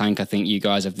Shark Tank. I think you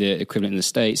guys have the equivalent in the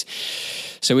States.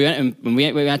 So we went and we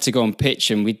had to go and pitch,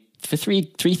 and we for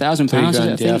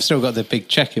 £3,000. Yeah, I've still got the big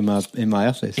check in my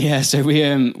office. Yeah, so we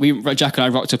Jack and I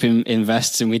rocked up in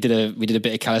vests, and we did a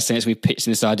bit of calisthenics. We pitched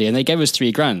this idea, and they gave us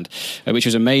 £3,000, which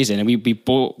was amazing. And we paid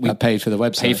for the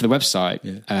website. Paid for the website.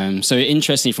 Yeah. So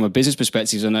interestingly, from a business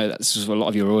perspective, I know that's a lot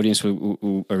of your audience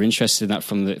are interested in that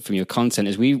from your content.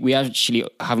 Is we actually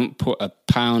haven't put a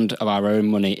pound of our own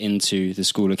money into the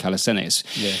School of Calisthenics.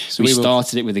 Yeah. So we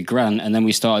started it with a grant, and then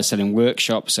we started selling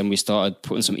workshops, and we started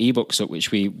putting some ebooks up,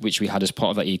 which we had as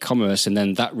part of that e-commerce, and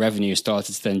then that revenue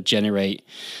started to then generate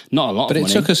not a lot of money. But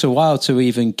it took us a while to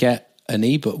even get an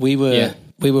ebook. We were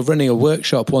running a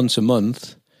workshop once a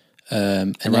month,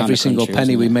 and every single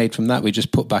penny we made from that we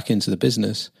just put back into the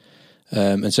business.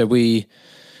 And so we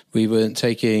weren't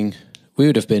taking. We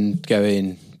would have been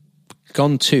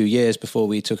gone 2 years before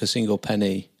we took a single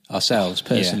penny ourselves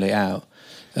personally out.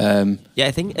 I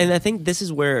think this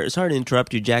is where, sorry to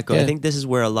interrupt you, Jacko. I think this is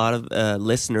where a lot of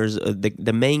listeners,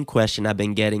 the main question I've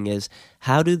been getting is,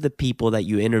 how do the people that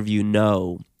you interview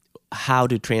know how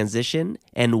to transition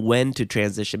and when to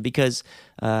transition? Because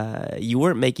you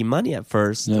weren't making money at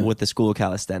first with the School of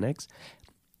Calisthenics.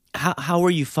 How are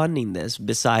you funding this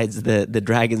besides the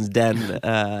Dragon's Den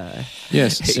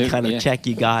check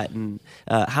you got? And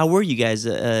how were you guys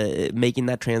making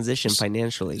that transition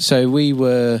financially? So we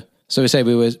were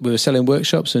selling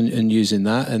workshops and using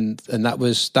that, and that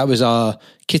was our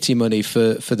kitty money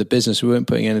for the business. We weren't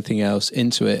putting anything else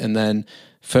into it. And then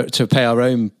to pay our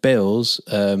own bills,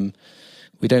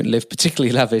 we don't live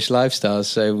particularly lavish lifestyles.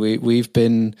 So we've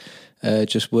been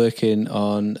just working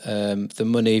on the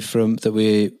money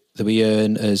that we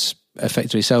earn as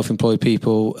effectively self-employed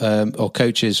people or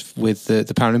coaches with the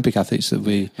Paralympic athletes that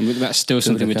we. And that's still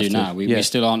something we do now. We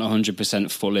still aren't 100%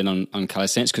 full in on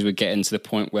calisthenics, because we're getting to the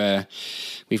point where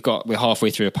we're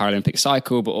halfway through a Paralympic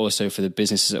cycle, but also for the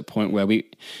business is at a point where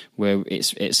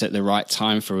it's at the right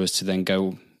time for us to then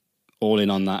go all in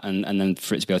on that, and then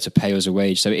for it to be able to pay us a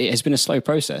wage. So it has been a slow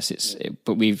process.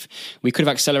 But we could have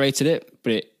accelerated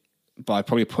it, by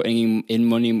probably putting in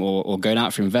money or going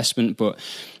out for investment, but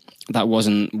that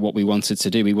wasn't what we wanted to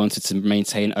do. We wanted to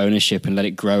maintain ownership and let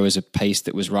it grow as a pace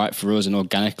that was right for us and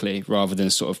organically, rather than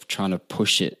sort of trying to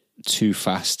push it too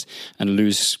fast and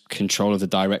lose control of the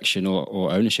direction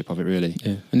or ownership of it, really.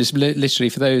 Yeah. And it's literally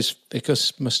for those,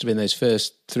 because must have been those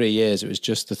first 3 years, it was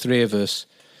just the three of us,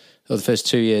 or the first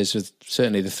 2 years, with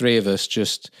certainly the three of us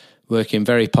just working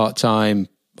very part-time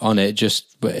on it,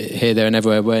 just here, there and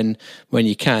everywhere when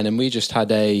you can. And we just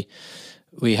had a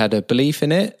belief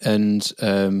in it and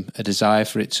a desire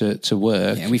for it to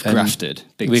work. Yeah, we've grafted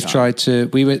big we've time. tried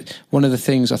to, one of the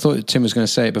things, I thought Tim was going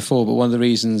to say it before, but one of the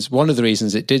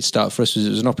reasons it did start for us was it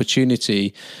was an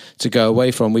opportunity to go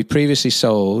away from, we previously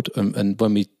sold, and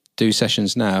when we do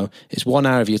sessions now, it's 1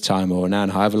 hour of your time or an hour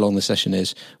and however long the session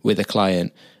is with a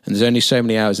client. And there's only so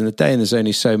many hours in the day, and there's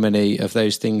only so many of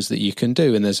those things that you can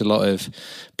do. And there's a lot of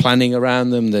planning around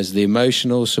them. There's the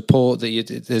emotional support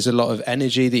there's a lot of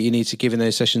energy that you need to give in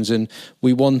those sessions. And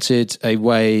we wanted a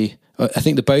way, I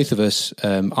think the both of us,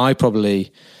 I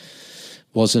probably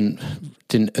didn't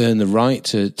earn the right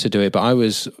to do it, but I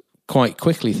was quite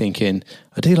quickly thinking,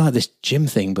 I do like this gym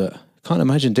thing, but I can't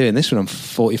imagine doing this when I'm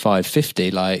 45,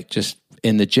 50, like just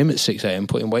in the gym at 6 a.m.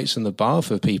 putting weights on the bar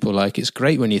for people. Like, it's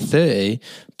great when you're 30,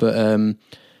 but when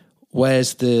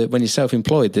you're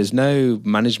self-employed, there's no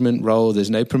management role,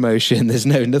 there's no promotion, there's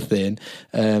no nothing.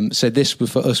 So this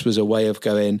for us was a way of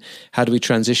going, how do we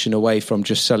transition away from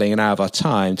just selling an hour of our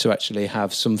time to actually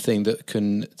have something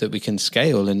that we can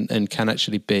scale and can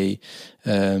actually be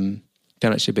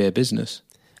a business.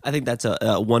 I think that's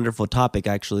a wonderful topic,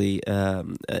 actually.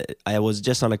 I was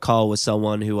just on a call with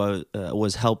someone who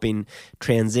was helping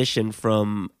transition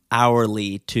from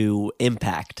hourly to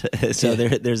impact. So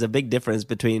there's a big difference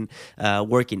between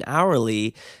working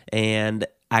hourly and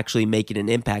actually making an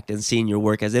impact and seeing your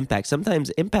work as impact. Sometimes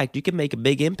impact, you can make a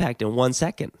big impact in 1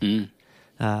 second.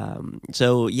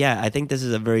 So yeah, I think this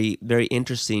is a very, very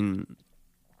interesting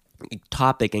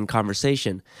topic and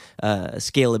conversation,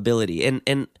 scalability,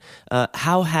 and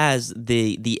how has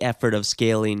the effort of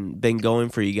scaling been going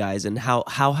for you guys, and how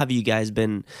have you guys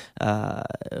been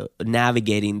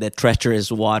navigating the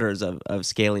treacherous waters of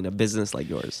scaling a business like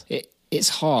yours? It's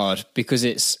hard because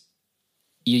it's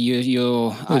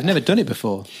we've never done it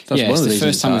before. That's one it's of the the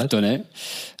first time hard. we've done it,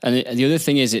 and the other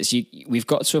thing is we've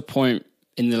got to a point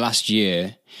in the last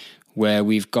year where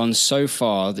we've gone so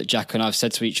far that Jack and I have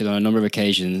said to each other on a number of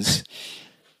occasions,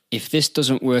 if this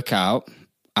doesn't work out,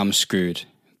 I'm screwed.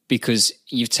 Because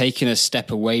you've taken a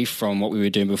step away from what we were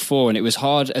doing before. And it was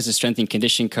hard as a strength and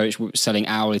conditioning coach selling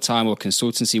hourly time or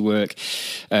consultancy work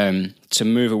to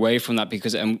move away from that,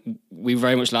 because we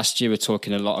very much last year were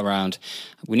talking a lot around,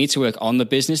 we need to work on the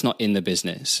business, not in the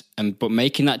business. But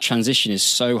making that transition is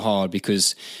so hard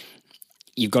because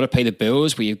you've got to pay the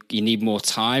bills, where you need more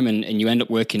time, and you end up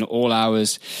working all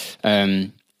hours.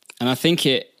 And I think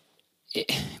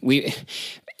we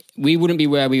wouldn't be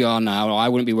where we are now, or I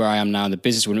wouldn't be where I am now, and the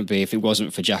business wouldn't be if it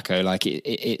wasn't for Jacko. Like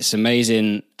it's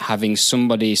amazing having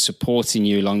somebody supporting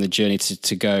you along the journey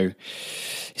to go.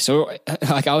 So,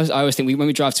 like I always think when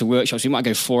we drive to workshops, we might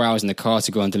go 4 hours in the car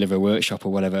to go and deliver a workshop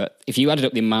or whatever. If you added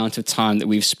up the amount of time that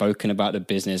we've spoken about the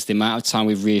business, the amount of time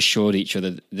we've reassured each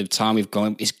other, the time we've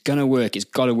gone, it's gonna work, it's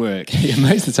got to work. Yeah,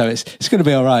 most of the time it's going to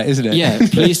be all right, isn't it? Yeah,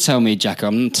 please tell me, Jacko,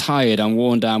 I'm tired, I'm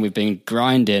worn down, we've been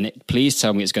grinding. Please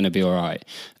tell me it's going to be all right.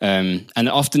 And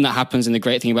often that happens. And the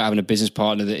great thing about having a business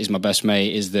partner that is my best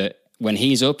mate is that when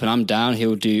he's up and I'm down,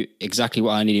 he'll do exactly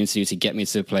what I need him to do to get me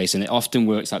to the place. And it often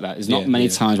works like that. There's not many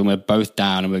times when we're both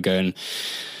down and we're going,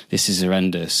 this is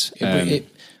horrendous.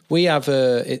 We have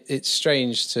it's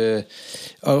strange to,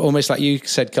 almost like you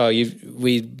said, Carl,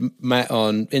 we met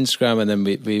on Instagram and then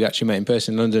we actually met in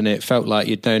person in London. It felt like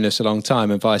you'd known us a long time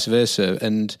and vice versa.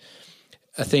 And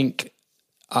I think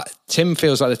Tim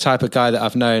feels like the type of guy that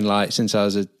I've known like since I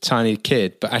was a tiny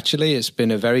kid, but actually it's been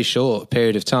a very short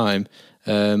period of time.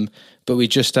 But we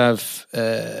just have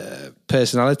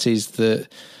personalities that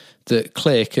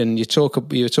click, and you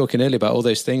were talking earlier about all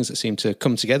those things that seem to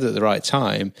come together at the right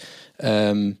time. We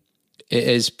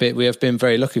have been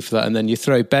very lucky for that. And then you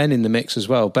throw Ben in the mix as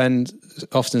well. Ben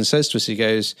often says to us, he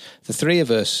goes, the three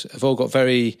of us have all got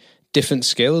very different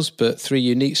skills, but three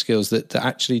unique skills that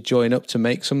actually join up to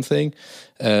make something.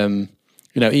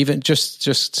 Even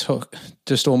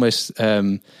just almost.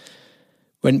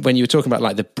 When you were talking about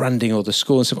like the branding or the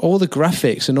score and stuff, all the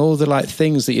graphics and all the like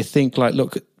things that you think like,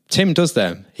 look, Tim does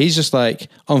them. He's just like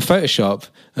on Photoshop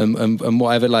and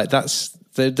whatever. Like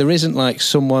there isn't like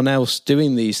someone else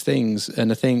doing these things.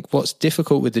 And I think what's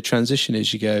difficult with the transition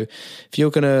is you go, if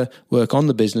you're going to work on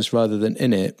the business rather than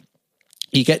in it,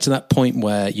 you get to that point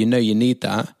where you know you need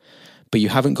that, but you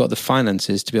haven't got the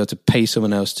finances to be able to pay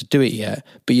someone else to do it yet.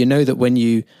 But you know that when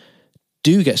you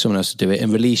do get someone else to do it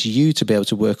and release you to be able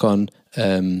to work on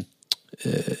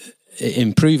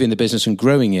improving the business and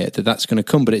growing it, that's going to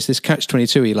come. But it's this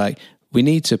catch-22. You're like, we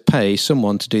need to pay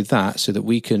someone to do that so that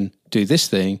we can do this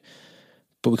thing,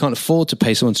 but we can't afford to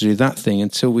pay someone to do that thing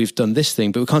until we've done this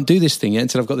thing, but we can't do this thing yet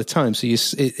until I've got the time. So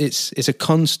it's a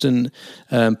constant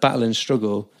battle and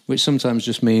struggle, which sometimes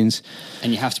just means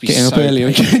and you have to be getting up earlier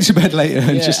and getting to bed later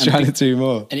and just trying to do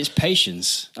more. And it's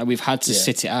patience. Like we've had to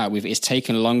sit it out. It's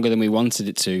taken longer than we wanted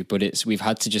it to, but we've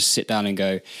had to just sit down and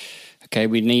go, okay,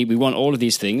 we want all of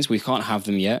these things. We can't have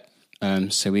them yet.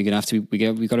 So we're going to have to,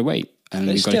 we've got to wait and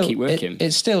we've got to keep working.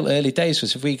 It's still early days for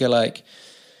us. If we go like,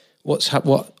 what's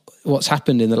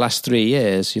happened in the last 3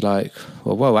 years, you're like,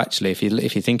 well, whoa, actually, if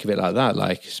you think of it like that,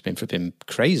 like it's been flipping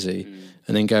crazy.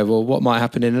 And then go, well, what might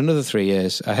happen in another 3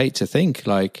 years? I hate to think,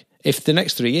 like, if the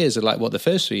next 3 years are like what the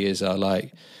first 3 years are,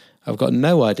 like, I've got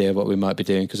no idea what we might be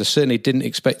doing, because I certainly didn't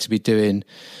expect to be doing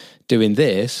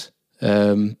this now. Do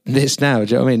you know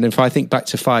what I mean? If I think back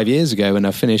to 5 years ago when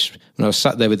I was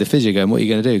sat there with the physio going, what are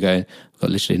you going to do? Going, I've got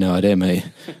literally no idea, mate.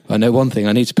 I know one thing,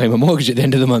 I need to pay my mortgage at the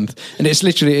end of the month. And it's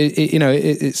literally,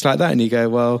 it's like that. And you go,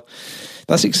 well,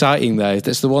 that's exciting though.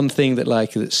 That's the one thing that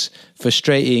like, that's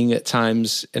frustrating at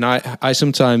times. And I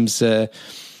sometimes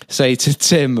say to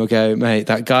Tim, I go, mate,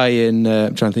 that guy in,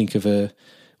 I'm trying to think of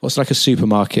what's a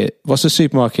supermarket? What's a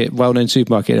supermarket, well-known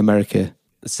supermarket in America?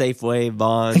 Safeway,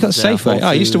 Vons. I got Safeway.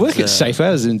 I used to work at Safeway.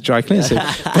 I was in dry cleaning.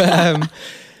 But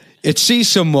it sees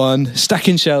someone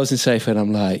stacking shelves in Safeway, and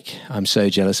I'm like, I'm so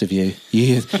jealous of you.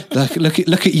 You look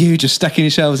at you just stacking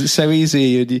your shelves. It's so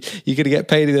easy, and you're going to get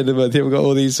paid at the end of the month. You've got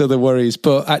all these other worries,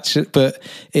 but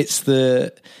it's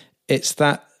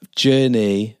that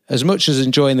journey. As much as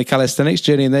enjoying the calisthenics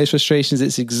journey and those frustrations,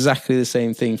 it's exactly the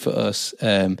same thing for us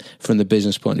from the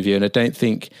business point of view. And I don't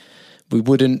think we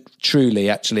wouldn't truly,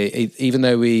 actually, even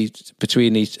though we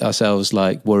between ourselves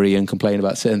like worry and complain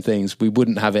about certain things, we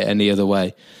wouldn't have it any other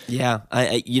way. Yeah,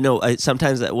 I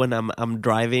sometimes when I'm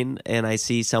driving and I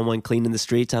see someone cleaning the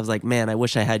streets, I was like, man, I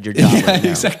wish I had your job right now.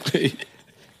 Exactly.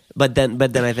 But then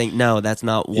I think, no, that's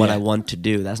not what I want to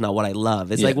do. That's not what I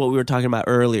love. It's like what we were talking about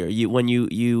earlier. When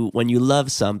you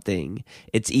love something,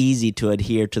 it's easy to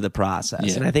adhere to the process.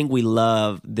 Yeah. And I think we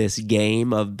love this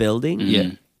game of building.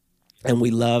 Yeah. And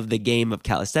we love the game of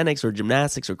calisthenics or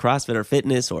gymnastics or CrossFit or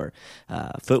fitness or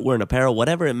footwear and apparel,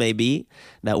 whatever it may be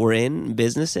that we're in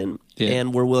business in,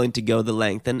 and we're willing to go the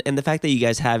length. And the fact that you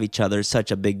guys have each other is such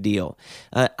a big deal.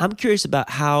 I'm curious about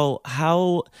how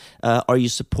are you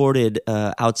supported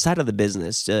outside of the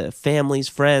business? Families,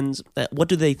 friends, what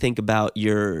do they think about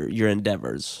your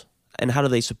endeavors? And how do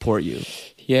they support you?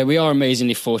 Yeah, we are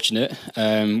amazingly fortunate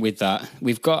with that.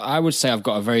 I would say I've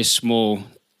got a very small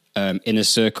inner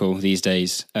circle these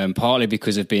days, partly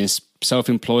because of being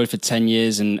self-employed for 10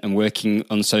 years and working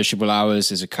unsociable hours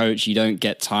as a coach. You don't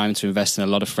get time to invest in a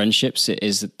lot of friendships. It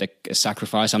is a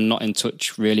sacrifice. I'm not in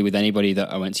touch really with anybody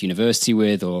that I went to university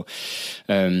with, or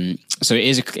so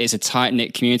it's a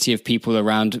tight-knit community of people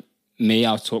around me.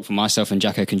 I'll talk for myself, and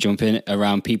Jacko can jump in,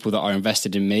 around people that are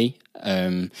invested in me.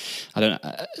 But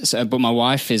my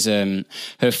wife is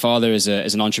her father is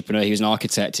an entrepreneur. He was an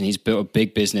architect, and he's built a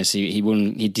big business.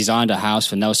 He designed a house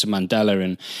for Nelson Mandela,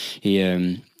 and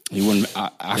he won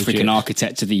African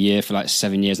Architect of the Year for like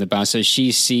 7 years in the band. So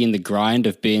she's seeing the grind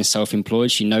of being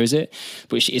self-employed. She knows it,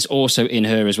 but it's also in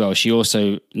her as well. She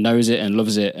also knows it and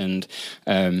loves it, and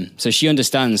so she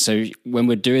understands. So when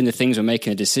we're doing the things, we're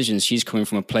making the decisions, she's coming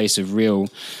from a place of real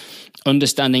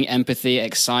understanding, empathy,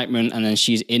 excitement, and then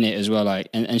she's in it as well. Like,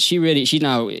 and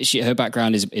her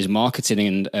background is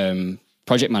marketing and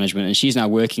project management, and she's now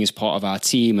working as part of our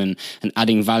team and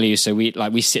adding value. So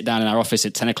we sit down in our office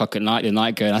at 10 o'clock at night, and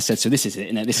I said, so this is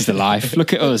it, this is the life.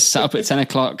 Look at us, sat up at 10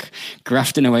 o'clock,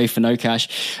 grafting away for no cash.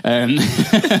 But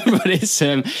it's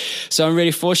so I'm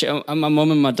really fortunate. And my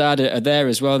mum and my dad are there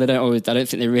as well. I don't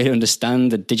think they really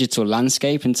understand the digital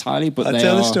landscape entirely, but I'll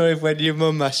tell the story of when your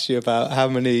mum asked you about how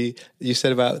many, you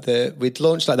said about we'd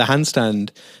launched like the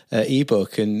handstand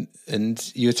ebook, and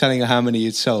you were telling her how many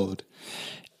you'd sold.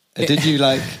 Did you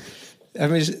like? I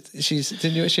mean, she's I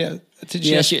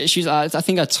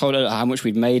think I told her how much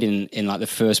we'd made in like the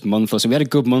first month or so. We had a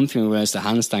good month when we went to the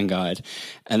handstand guide,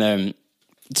 and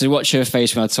to watch her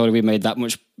face when I told her we made that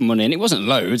much money, and it wasn't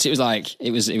loads. It was like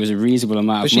it was a reasonable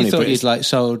amount But of money. she thought but you'd like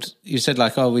sold. You said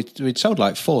like, oh, we'd sold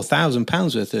like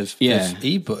 £4,000 worth of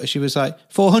ebook. She was like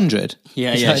 400.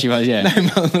 Yeah, It's yeah, like, she was. Yeah, No,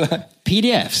 Mum, like,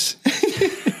 PDFs.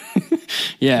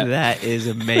 Yeah, That is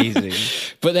amazing.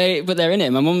 but they're in it.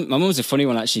 My mum's a funny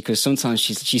one actually, because sometimes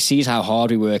she sees how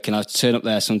hard we work, and I turn up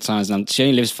there sometimes, and she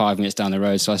only lives 5 minutes down the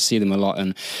road, so I see them a lot,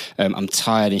 and I'm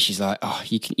tired, and she's like, oh,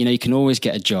 you can always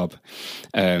get a job.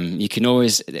 You can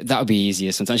always, that would be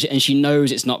easier sometimes, and she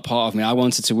knows it's not part of me. I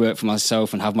wanted to work for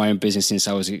myself and have my own business since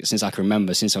I can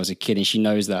remember, since I was a kid, and she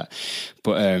knows that.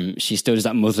 But she still does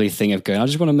that motherly thing of going, I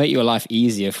just want to make your life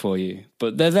easier for you.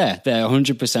 But they're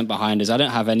 100% behind us. I don't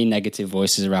have any negative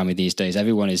voices around me these days.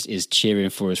 Everyone is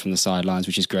cheering for us from the sidelines,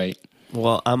 which is great.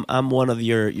 Well, I'm one of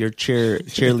your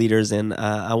cheerleaders, and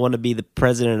I want to be the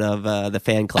president of the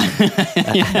fan club.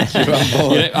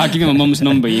 Yeah, I'll give you my mum's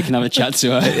number. You can have a chat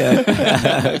to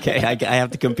her. Okay, I have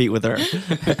to compete with her.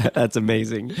 That's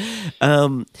amazing.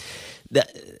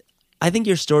 I think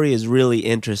your story is really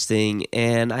interesting,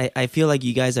 and I feel like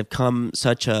you guys have come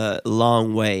such a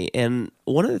long way. And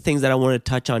one of the things that I want to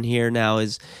touch on here now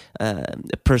is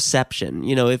perception.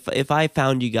 You know, if I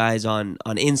found you guys on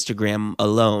Instagram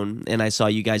alone, and I saw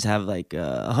you guys have like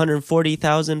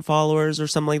 140,000 followers or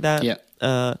something like that, Yeah.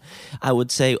 I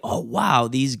would say, oh, wow,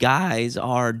 these guys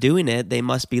are doing it. They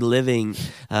must be living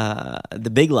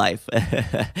the big life.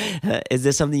 Is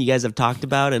this something you guys have talked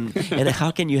about? And how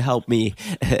can you help me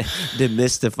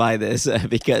demystify this?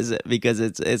 Because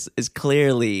it's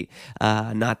clearly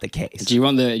not the case. Do you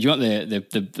want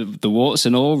the warts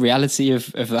and all reality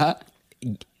of that?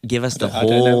 Give us the I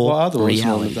don't know. What are the whole warts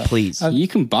and all of reality, that? please. You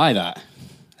can buy that.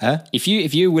 Huh? If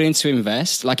you're willing to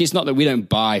invest, like, it's not that we don't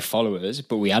buy followers,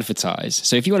 but we advertise.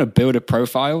 So if you want to build a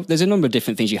profile, there's a number of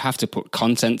different things. You have to put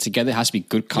content together. It has to be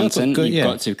good content. You've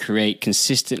got to create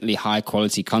consistently high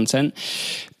quality content.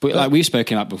 But like we've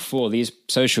spoken about before, these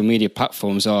social media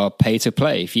platforms are pay to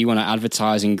play. If you want to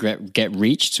advertise and get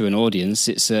reach to an audience,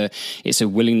 it's a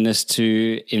willingness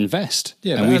to invest.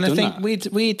 Yeah, and we've I done think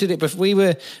that. we did it before. We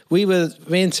were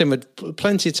me and Tim would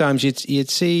plenty of times you'd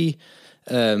see.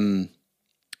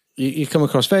 You come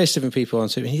across various different people on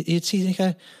Twitter, and you'd see them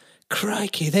go,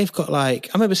 crikey, they've got like,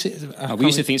 I remember we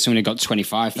used to think someone had got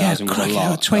 25,000 was a crikey,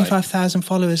 lot. 25,000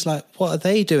 followers, like, what are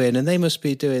they doing? And they must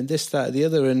be doing this, that, the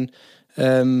other. And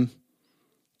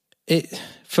it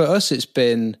for us, it's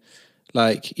been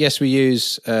like, yes, we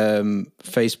use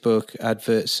Facebook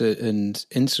adverts and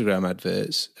Instagram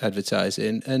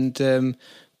advertising, and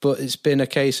but it's been a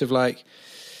case of like,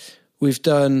 we've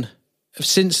done...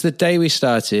 Since the day we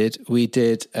started, we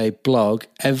did a blog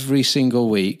every single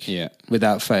week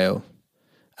without fail.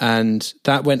 And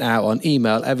that went out on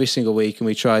email every single week. And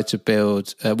we tried to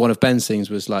build, one of Ben's things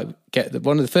was like,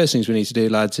 one of the first things we need to do,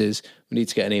 lads, is we need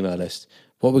to get an email list.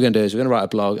 What we're going to do is we're going to write a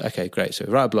blog. Okay, great. So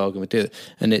we write a blog and we do it.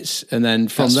 And then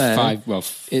from That's there,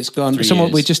 it's gone.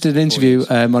 We just did an 4 interview years.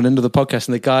 on another podcast,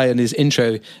 and the guy in his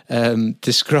intro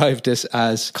described us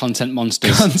as Content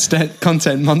monsters.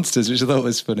 content monsters, which I thought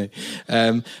was funny.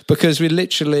 Because we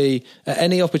literally, at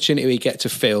any opportunity we get to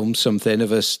film something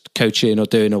of us coaching or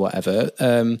doing or whatever,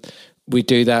 we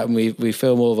do that, and we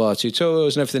film all of our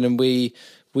tutorials and everything, and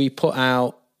we put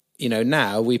out,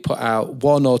 now we put out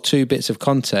 1 or 2 bits of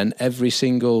content every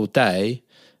single day,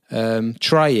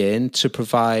 trying to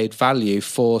provide value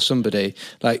for somebody.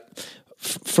 Like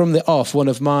from the off, one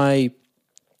of my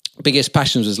biggest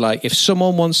passions was like, if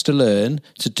someone wants to learn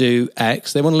to do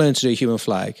X, they want to learn to do a human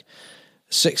flag.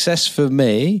 Success for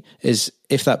me is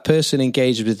if that person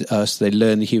engages with us, they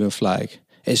learn the human flag.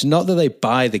 It's not that they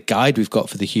buy the guide we've got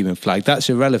for the human flag. That's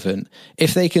irrelevant.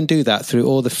 If they can do that through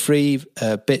all the free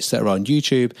bits that are on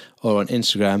YouTube or on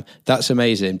Instagram, that's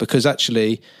amazing. Because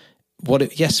actually,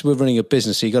 yes, we're running a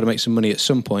business, so you've got to make some money at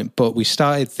some point. But we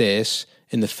started this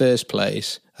in the first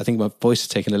place. I think my voice is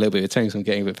taking a little bit of a turn, so I'm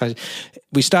getting a bit passionate.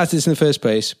 We started this in the first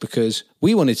place because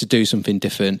we wanted to do something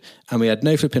different, and we had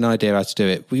no flipping idea how to do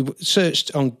it. We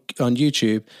searched on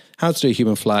YouTube how to do a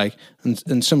human flag,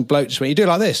 and some bloke just went, "You do it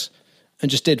like this." And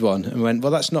just did one and went,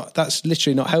 well, that's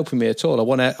literally not helping me at all.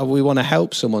 We want to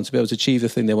help someone to be able to achieve the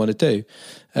thing they want to do.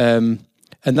 And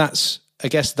I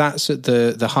guess that's at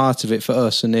the heart of it for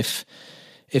us. And if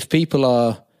people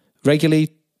are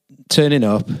regularly turning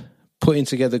up, putting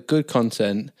together good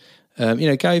content,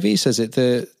 Gary Vee says it,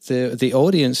 the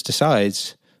audience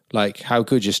decides like how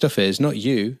good your stuff is, not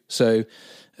you. So,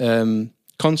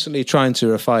 constantly trying to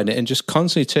refine it and just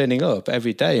constantly turning up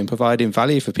every day and providing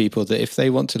value for people, that if they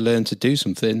want to learn to do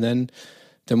something, then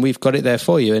then we've got it there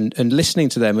for you. And listening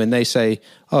to them when they say,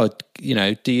 oh,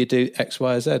 do you do X,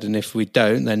 Y, or Z? And if we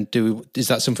don't, then is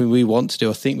that something we want to do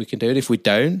or think we can do? And if we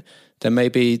don't, then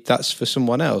maybe that's for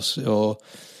someone else.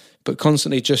 But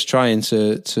constantly just trying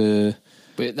to.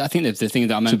 But I think the thing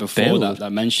that I meant before that I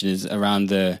mentioned is around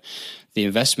the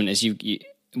investment is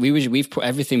we've put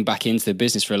everything back into the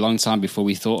business for a long time before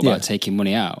we thought about taking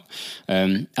money out.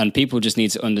 And people just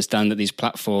need to understand that these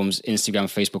platforms, Instagram,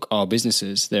 Facebook, are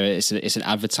businesses. It's an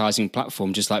advertising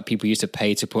platform, just like people used to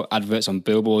pay to put adverts on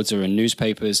billboards or in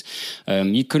newspapers.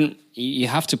 You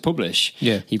have to publish.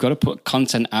 Yeah. You've got to put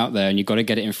content out there and you've got to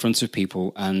get it in front of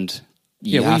people, and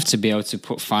you have to be able to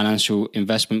put financial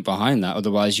investment behind that.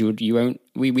 Otherwise, you won't.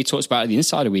 We talked about it at the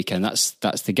Insider Weekend. That's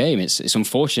the game. It's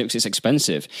unfortunate because it's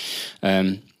expensive,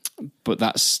 but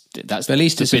that's at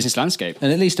least the business landscape.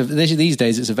 And at least these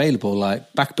days, it's available.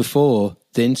 Like back before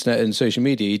the internet and social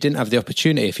media, you didn't have the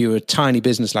opportunity, if you were a tiny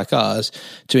business like ours,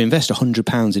 to invest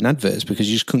 £100 in adverts because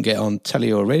you just couldn't get on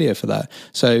telly or radio for that.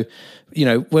 So,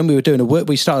 when we were doing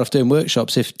we started off doing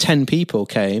workshops. If 10 people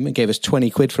came and gave us 20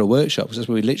 quid for a workshop, because that's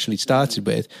what we literally started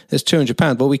with, there's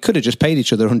 £200. Well, we could have just paid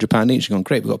each other £100 each and gone,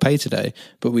 great, we got paid today.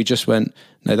 But we just went,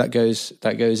 no, that goes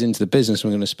into the business. We're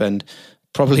going to spend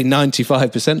probably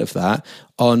 95% of that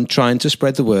on trying to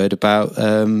spread the word about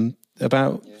the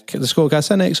School of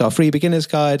Calisthenics, our free beginners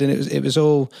guide. And it was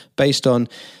all based on,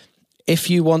 if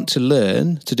you want to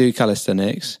learn to do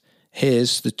calisthenics,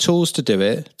 here's the tools to do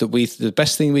it, the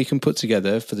best thing we can put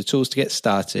together for the tools to get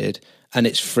started, and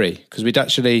it's free, because we're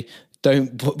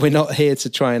not here to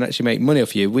try and actually make money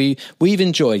off you. We've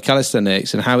enjoyed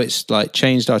calisthenics and how it's like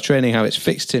changed our training, how it's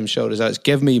fixed Tim's shoulders, how it's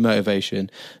given me motivation,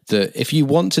 that if you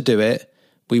want to do it,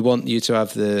 we want you to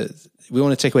have we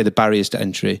want to take away the barriers to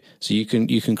entry, so you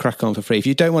can crack on for free. If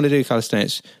you don't want to do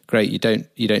calisthenics, great, you don't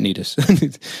need us.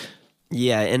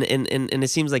 Yeah, and it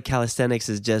seems like calisthenics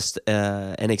is just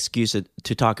an excuse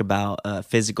to talk about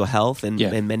physical health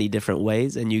in many different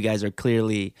ways, and you guys are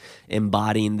clearly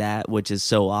embodying that, which is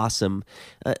so awesome.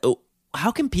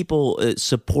 How can people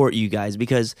support you guys?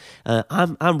 Because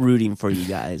I'm rooting for you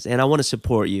guys, and I want to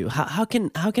support you. How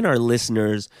can our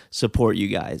listeners support you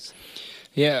guys?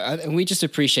 Yeah, and we just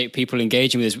appreciate people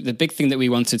engaging with us. The big thing that we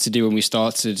wanted to do when we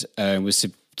started was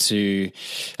to,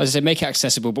 as I said, make it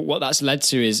accessible. But what that's led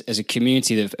to is a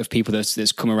community of people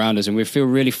that's come around us, and we feel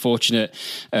really fortunate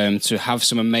to have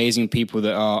some amazing people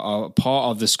that are part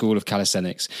of the School of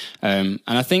Calisthenics. And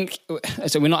I think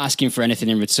so we're not asking for anything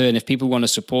in return. If people want to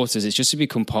support us, it's just to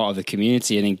become part of the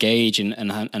community and engage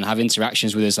and have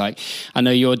interactions with us. Like, I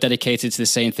know you're dedicated to the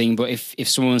same thing, but if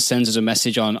someone sends us a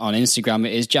message on Instagram,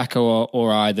 it is Jacko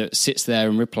or I that sits there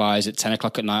and replies at 10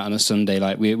 o'clock at night on a Sunday.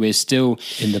 Like, we're still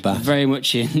in the bath, very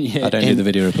much in. I don't do the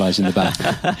video replies in the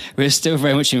back. We're still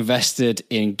very much invested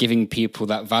in giving people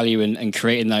that value and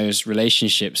creating those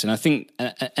relationships. And I think,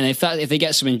 and if they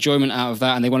get some enjoyment out of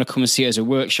that and they want to come and see it as a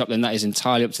workshop, then that is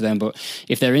entirely up to them. But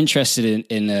if they're interested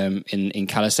in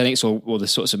calisthenics or the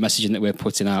sorts of messaging that we're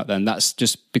putting out, then that's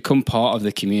just become part of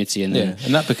the community. And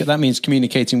and that means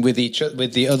communicating with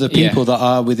the other people that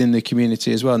are within the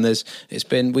community as well.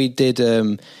 And we did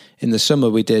in the summer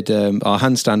we did our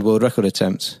handstand world record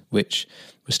attempt, which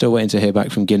we're still waiting to hear back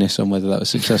from Guinness on whether that was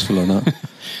successful or not.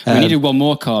 We needed one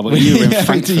more car, but you were in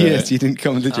Frankfurt. Yes, you didn't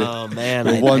come, did you? Oh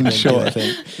man, one short, I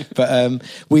think. But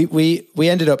we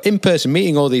ended up in person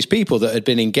meeting all these people that had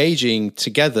been engaging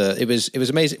together. It was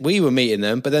amazing. We were meeting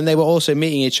them, but then they were also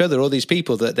meeting each other. All these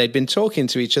people that they'd been talking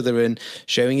to each other and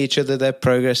showing each other their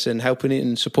progress and helping it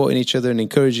and supporting each other and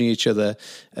encouraging each other.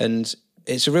 And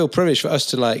it's a real privilege for us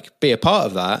to be a part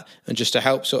of that and just to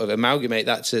help sort of amalgamate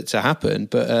that to happen.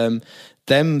 But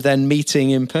them then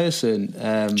meeting in person,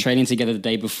 training together the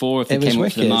day before if they came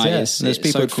up for the night. Yes. There's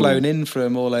people who'd flown in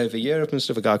from all over Europe and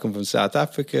stuff. A guy come from South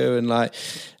Africa, and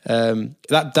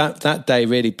that day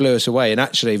really blew us away and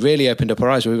actually really opened up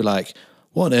our eyes. We were like,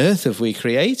 what on earth have we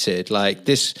created? Like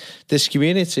this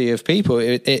community of people,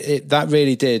 it that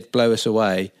really did blow us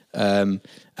away. And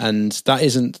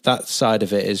that side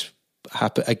of it is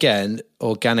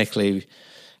organically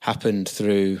happened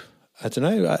through, I don't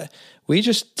know, we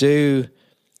just do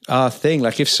our thing.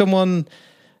 Like if someone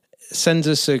sends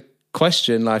us a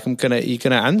question, like you're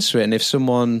gonna answer it. And if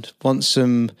someone wants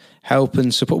some help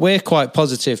and support, we're quite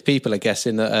positive people, I guess,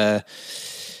 in that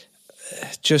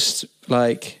just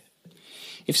like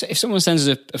if someone sends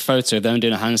us a photo of them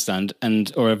doing a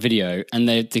handstand or a video, and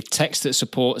the text that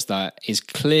supports that is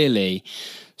clearly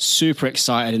super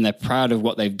excited and they're proud of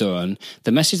what they've done,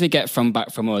 the message they get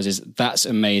back from us is, that's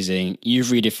amazing, you've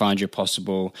redefined your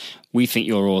possible, we think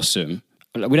you're awesome.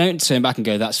 we don't turn back and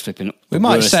go, that's flipping. We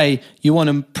might worse. say, you want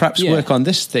to perhaps work on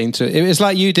this thing. It was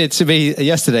like you did to me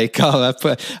yesterday, Carl.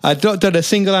 I'd not done a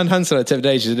single hand handstand at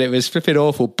ages, and it was flipping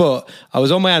awful. But I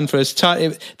was on my hand for a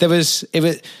time. It was.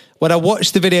 When I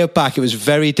watched the video back, it was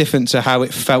very different to how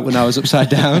it felt when I was upside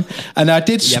down. And I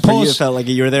did Yeah, pause. for you, it felt like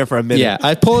you were there for a minute. Yeah,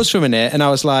 I paused for a minute, and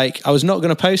I was like, I was not going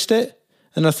to post it.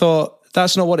 And I thought,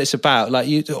 that's not what it's about. Like,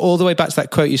 you, all the way back to that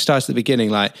quote you started at the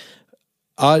beginning, like,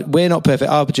 we're not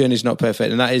perfect. Our journey is not perfect,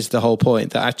 and that is the whole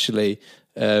point. That actually,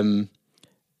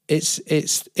 it's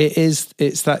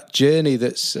that journey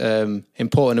that's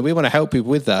important, and we want to help people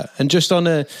with that. And just on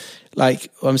a,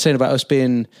 like what I'm saying about us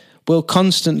being, we'll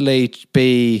constantly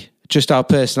be just our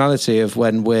personality of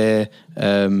when we're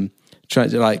trying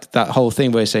to, like that whole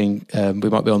thing we're saying, we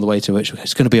might be on the way to which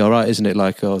it's going to be all right, isn't it?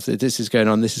 Like, oh, this is going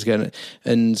on, this is going on,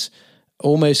 and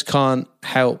almost can't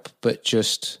help but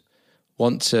just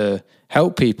want to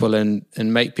help people and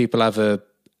make people have a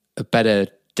better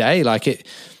day. Like it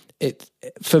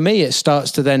for me, it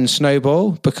starts to then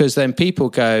snowball, because then people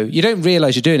go, you don't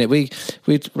realize you're doing it. We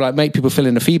like make people fill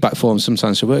in a feedback form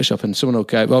sometimes for workshop, and someone will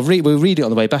go, well, we'll read it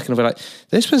on the way back, and I'll be like,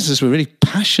 this person's really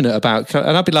passionate about,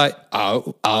 and I'll be like,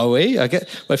 oh, are we? I get,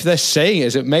 well, if they're saying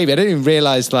it, maybe I don't even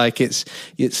realize like it's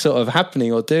sort of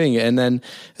happening or doing it. And then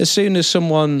as soon as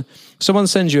someone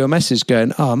sends you a message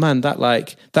going, oh man,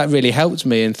 that really helped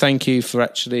me, and thank you for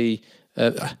actually.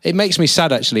 It makes me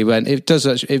sad actually when it does.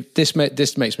 This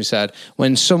makes me sad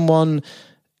when someone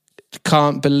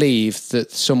can't believe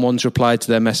that someone's replied to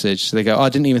their message. So they go, oh, I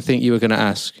didn't even think you were going to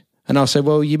ask. And I'll say,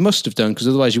 well, you must have done, because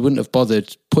otherwise you wouldn't have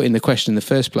bothered putting the question in the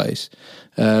first place.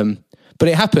 But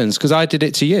it happens because I did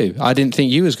it to you. I didn't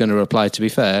think you was going to reply, to be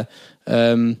fair.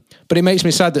 But it makes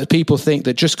me sad that people think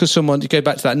that just because someone, to go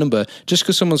back to that number, just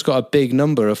because someone's got a big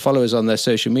number of followers on their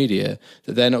social media,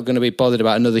 that they're not going to be bothered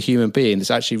about another human being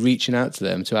that's actually reaching out to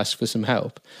them to ask for some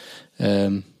help.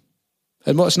 And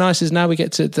what's nice is now we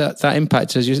get to that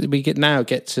impact. We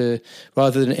get to,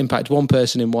 rather than impact one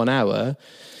person in 1 hour,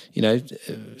 you know,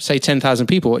 say 10,000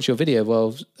 people watch your video.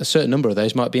 Well, a certain number of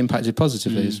those might be impacted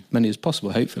positively, as many as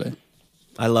possible, hopefully.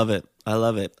 I love it.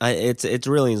 It's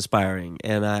really inspiring,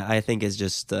 and I think it's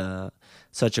just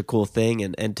such a cool thing,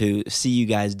 and to see you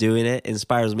guys doing it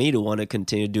inspires me to want to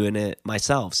continue doing it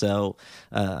myself. So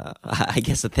I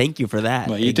guess a thank you for that.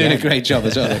 Well, you're doing a great job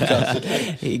as well.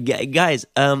 Guys,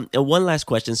 one last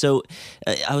question. So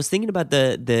I was thinking about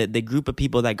the group of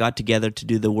people that got together to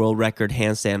do the world record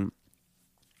handstand.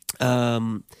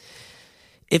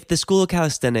 If the School of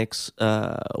Calisthenics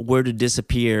were to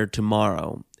disappear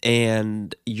tomorrow,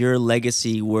 and your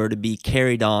legacy were to be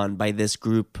carried on by this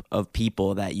group of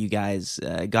people that you guys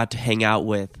got to hang out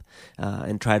with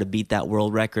and try to beat that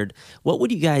world record, what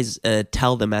would you guys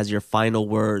tell them as your final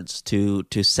words to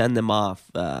send them off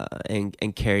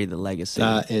and carry the legacy?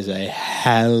 That is a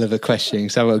hell of a question.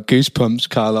 So I've got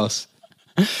goosebumps, Carlos.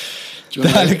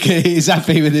 He's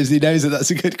happy with this. He knows that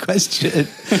that's a good question.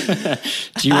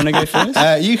 Do you want to go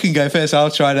first? You can go first. I'll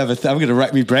try and I'm going to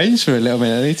rack my brains for a little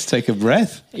minute. I need to take a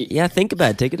breath. Yeah, think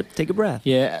about it. Take a breath.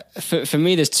 Yeah, for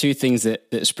me, there's two things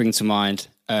that spring to mind,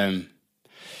 and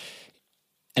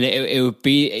it would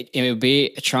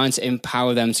be trying to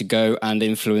empower them to go and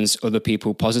influence other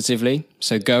people positively.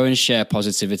 So go and share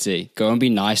positivity. Go and be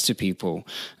nice to people.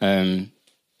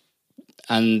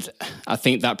 And I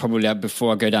think that probably,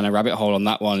 before I go down a rabbit hole on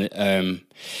that one,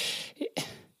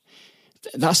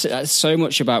 that's so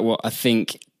much about what I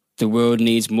think the world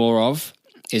needs more of,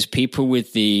 is people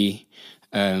with the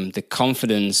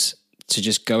confidence to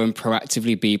just go and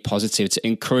proactively be positive, to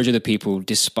encourage other people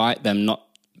despite them not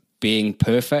being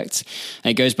perfect.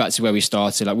 And it goes back to where we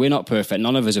started. Like, we're not perfect.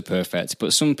 None of us are perfect.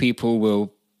 But some people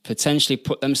will potentially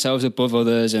put themselves above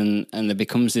others, and there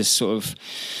becomes this sort of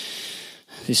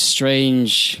this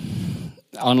strange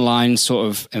online sort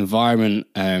of environment.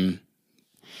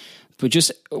 But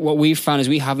just what we've found is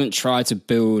we haven't tried to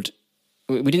build.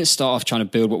 We didn't start off trying to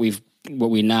build what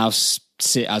we now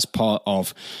sit as part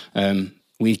of.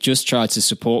 We've just tried to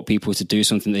support people to do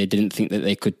something they didn't think that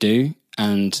they could do.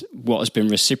 And what has been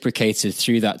reciprocated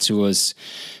through that to us,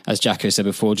 as Jacko said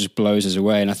before, just blows us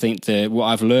away. And I think that what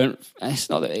I've learned, it's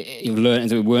not that you've learned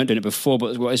that we weren't doing it before,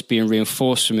 but what is being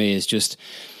reinforced for me is just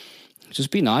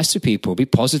be nice to people, be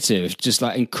positive, just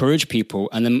like encourage people.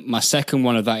 And then my second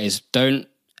one of that is don't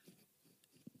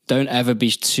ever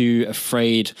be too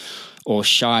afraid or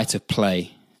shy to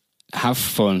play. Have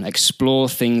fun, explore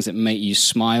things that make you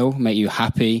smile, make you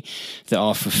happy, that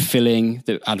are fulfilling,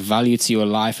 that add value to your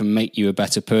life and make you a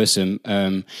better person.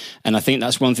 And I think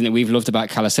that's one thing that we've loved about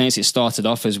calisthenics. It started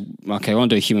off as, okay, I want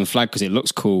to do a human flag because it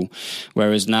looks cool.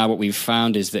 Whereas now what we've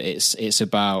found is that it's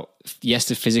about yes,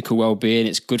 the physical well-being.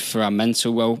 It's good for our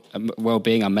mental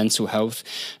well-being, our mental health.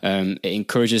 It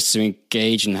encourages us to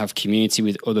engage and have community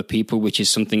with other people, which is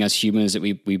something as humans that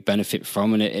we benefit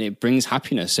from, and it brings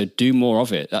happiness. So do more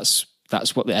of it. That's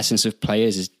what the essence of play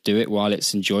is do it while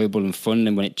it's enjoyable and fun,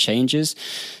 and when it changes,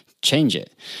 change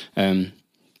it.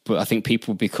 But I think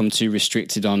people become too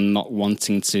restricted on not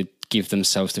wanting to give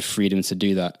themselves the freedom to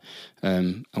do that.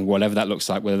 And whatever that looks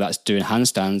like, whether that's doing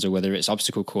handstands or whether it's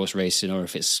obstacle course racing or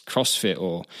if it's CrossFit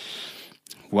or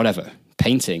whatever,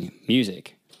 painting,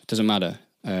 music, it doesn't matter.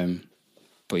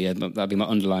 But yeah, that'd be my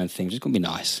underlying thing. Just gonna be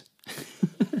nice.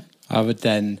 I would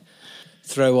then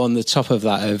throw on the top of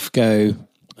that of go,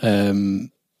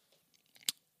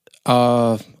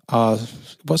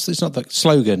 what's it's not the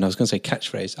slogan, I was going to say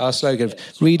catchphrase. Our slogan of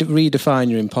redefine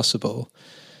your impossible.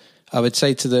 I would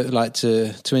say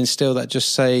to instill that,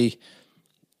 just say,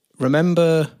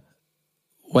 remember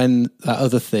when that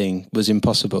other thing was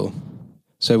impossible.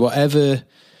 So whatever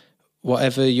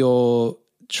you're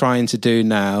trying to do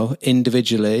now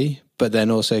individually, but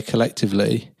then also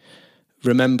collectively,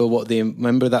 remember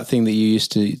that thing that you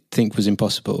used to think was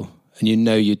impossible, and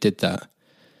you did that.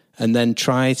 And then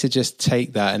try to just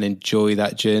take that and enjoy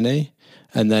that journey.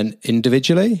 And then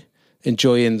individually,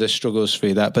 enjoying the struggles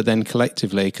through that, but then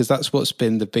collectively, because that's what's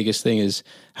been the biggest thing, is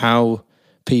how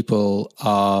people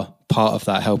are part of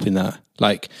that, helping that.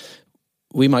 Like,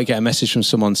 we might get a message from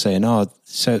someone saying, oh,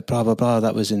 so blah, blah, blah,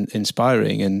 that was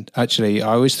inspiring. And actually,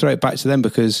 I always throw it back to them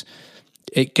because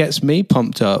it gets me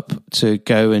pumped up to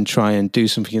go and try and do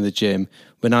something in the gym.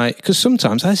 Because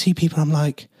sometimes I see people, I'm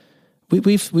like,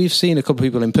 We've seen a couple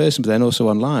of people in person, but then also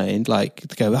online, like,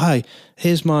 they go, hi,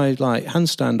 here's my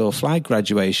handstand or flag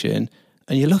graduation.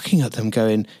 And you're looking at them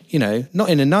going, not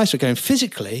in a nice way, going,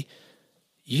 physically,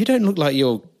 you don't look like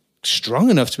you're strong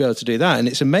enough to be able to do that. And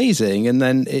it's amazing. And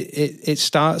then it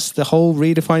starts the whole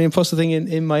redefining imposter thing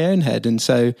in my own head. And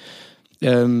so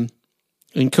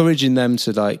encouraging them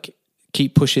to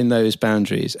keep pushing those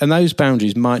boundaries. And those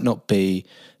boundaries might not be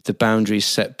the boundaries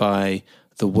set by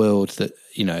the world that,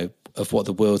 of what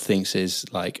the world thinks is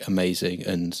amazing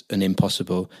and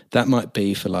impossible. That might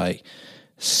be for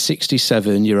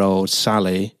 67-year-old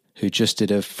Sally, who just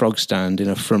did a frog stand in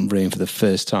a front room for the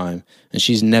first time, and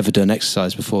she's never done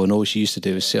exercise before, and all she used to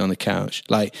do is sit on the couch.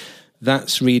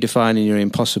 That's redefining your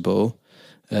impossible.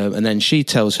 And then she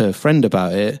tells her friend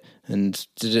about it, and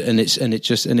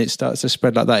it starts to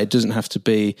spread like that. It doesn't have to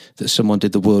be that someone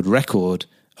did the world record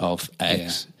of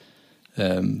X.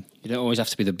 Yeah. You don't always have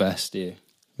to be the best, do you?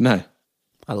 No.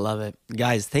 I love it.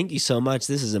 Guys, thank you so much.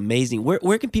 This is amazing.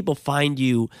 Where can people find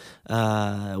you?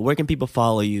 Where can people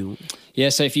follow you? Yeah,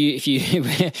 so if you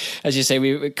as you say,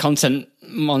 we're content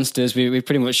monsters. We're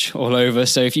pretty much all over.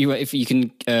 So if you can,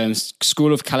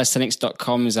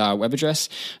 schoolofcalisthenics.com is our web address.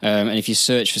 And if you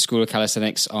search for School of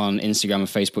Calisthenics on Instagram and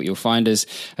Facebook, you'll find us.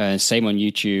 Same on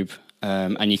YouTube.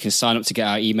 And you can sign up to get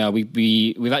our email.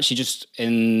 We've actually just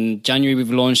in January,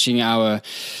 we're launching our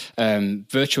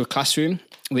virtual classroom,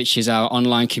 which is our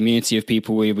online community of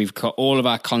people where we've got all of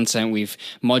our content. We've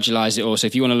modularized it all. So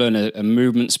if you want to learn a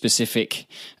movement-specific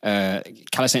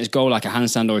calisthenics goal, like a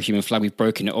handstand or a human flag, we've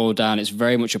broken it all down. It's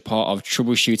very much a part of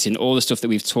troubleshooting all the stuff that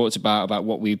we've talked about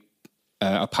what we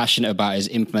are passionate about is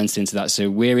implemented into that. So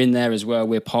we're in there as well.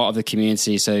 We're part of the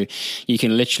community. So you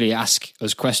can literally ask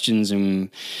us questions,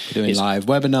 and we're doing live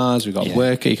webinars. We've got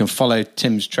work. You can follow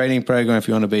Tim's training program if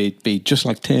you want to be just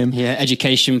like Tim. Yeah,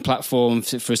 education platform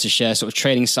for us to share sort of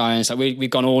training science. We've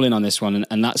gone all in on this one,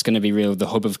 and that's going to be the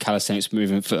hub of calisthenics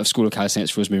of School of Calisthenics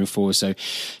for us moving forward. So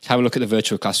have a look at the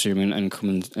virtual classroom and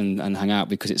come and hang out,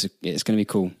 because it's going to be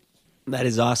cool. That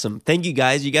is awesome. Thank you,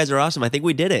 guys. You guys are awesome. I think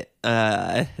we did it.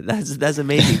 That's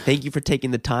amazing. Thank you for taking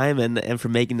the time and for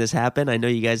making this happen. I know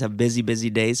you guys have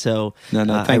busy days, so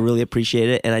I really appreciate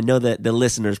it, and I know that the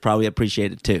listeners probably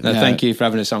appreciate it too. Thank you for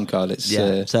having us on, Carl.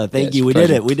 So thank you. We did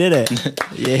it.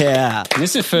 Yeah. And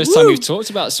this is the first time we've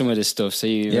talked about some of this stuff. So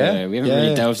we haven't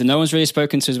really delved, and no one's really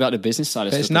spoken to us about the business side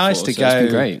of stuff. It's nice before, to go. It's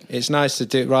been great. It's nice to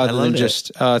do it rather than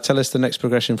just tell us the next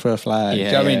progression for a flag.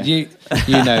 Yeah, I mean, you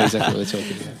know exactly what we're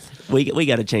talking about. We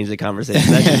got to change the conversation.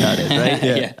 That's just how it is, right?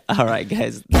 Yeah. All right,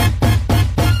 guys.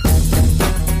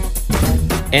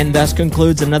 And thus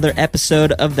concludes another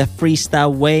episode of the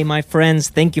Freestyle Way, my friends.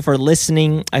 Thank you for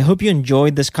listening. I hope you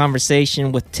enjoyed this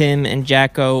conversation with Tim and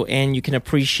Jacko, and you can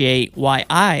appreciate why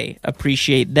I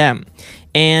appreciate them.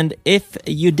 And if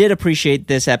you did appreciate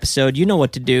this episode, you know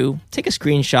what to do. Take a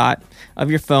screenshot of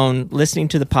your phone listening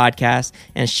to the podcast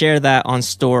and share that on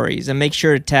stories. And make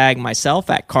sure to tag myself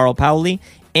at Carl Paoli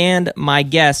and my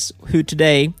guests, who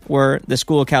today were the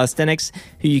School of Calisthenics,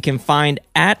 who you can find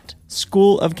at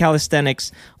School of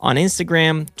Calisthenics on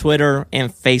Instagram, Twitter,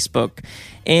 and Facebook.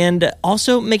 And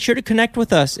also make sure to connect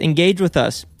with us, engage with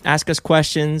us, ask us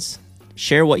questions,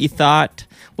 share what you thought,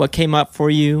 what came up for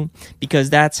you, because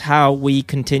that's how we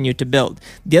continue to build.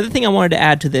 The other thing I wanted to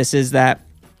add to this is that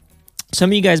some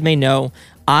of you guys may know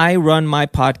I run my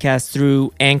podcast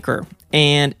through Anchor.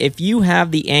 And if you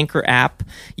have the Anchor app,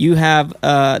 you have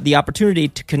the opportunity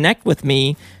to connect with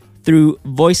me through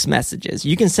voice messages.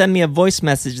 You can send me a voice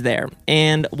message there.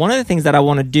 And one of the things that I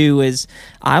want to do is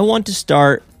I want to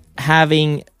start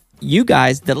having you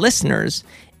guys, the listeners,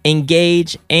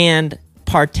 engage and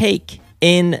partake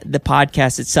in the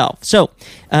podcast itself. So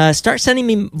start sending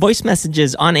me voice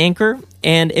messages on Anchor.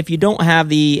 And if you don't have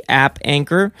the app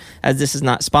Anchor, as this is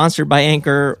not sponsored by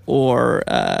Anchor or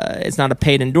it's not a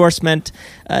paid endorsement,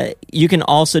 you can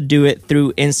also do it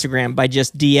through Instagram by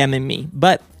just DMing me.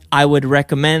 But I would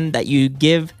recommend that you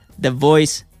give the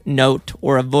voice note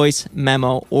or a voice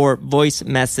memo or voice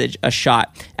message a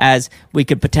shot, as we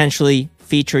could potentially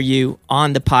feature you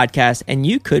on the podcast and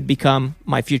you could become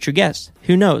my future guest.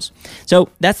 Who knows? So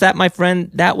that's that, my friend.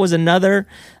 That was another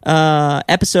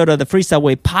episode of the Freestyle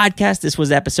Way podcast. This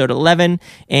was episode 11,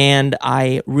 and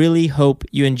I really hope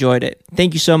you enjoyed it.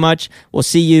 Thank you so much. We'll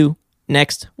see you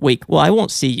next week. Well, I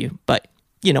won't see you, but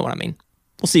you know what I mean.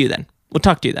 We'll see you then. We'll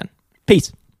talk to you then.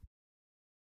 Peace.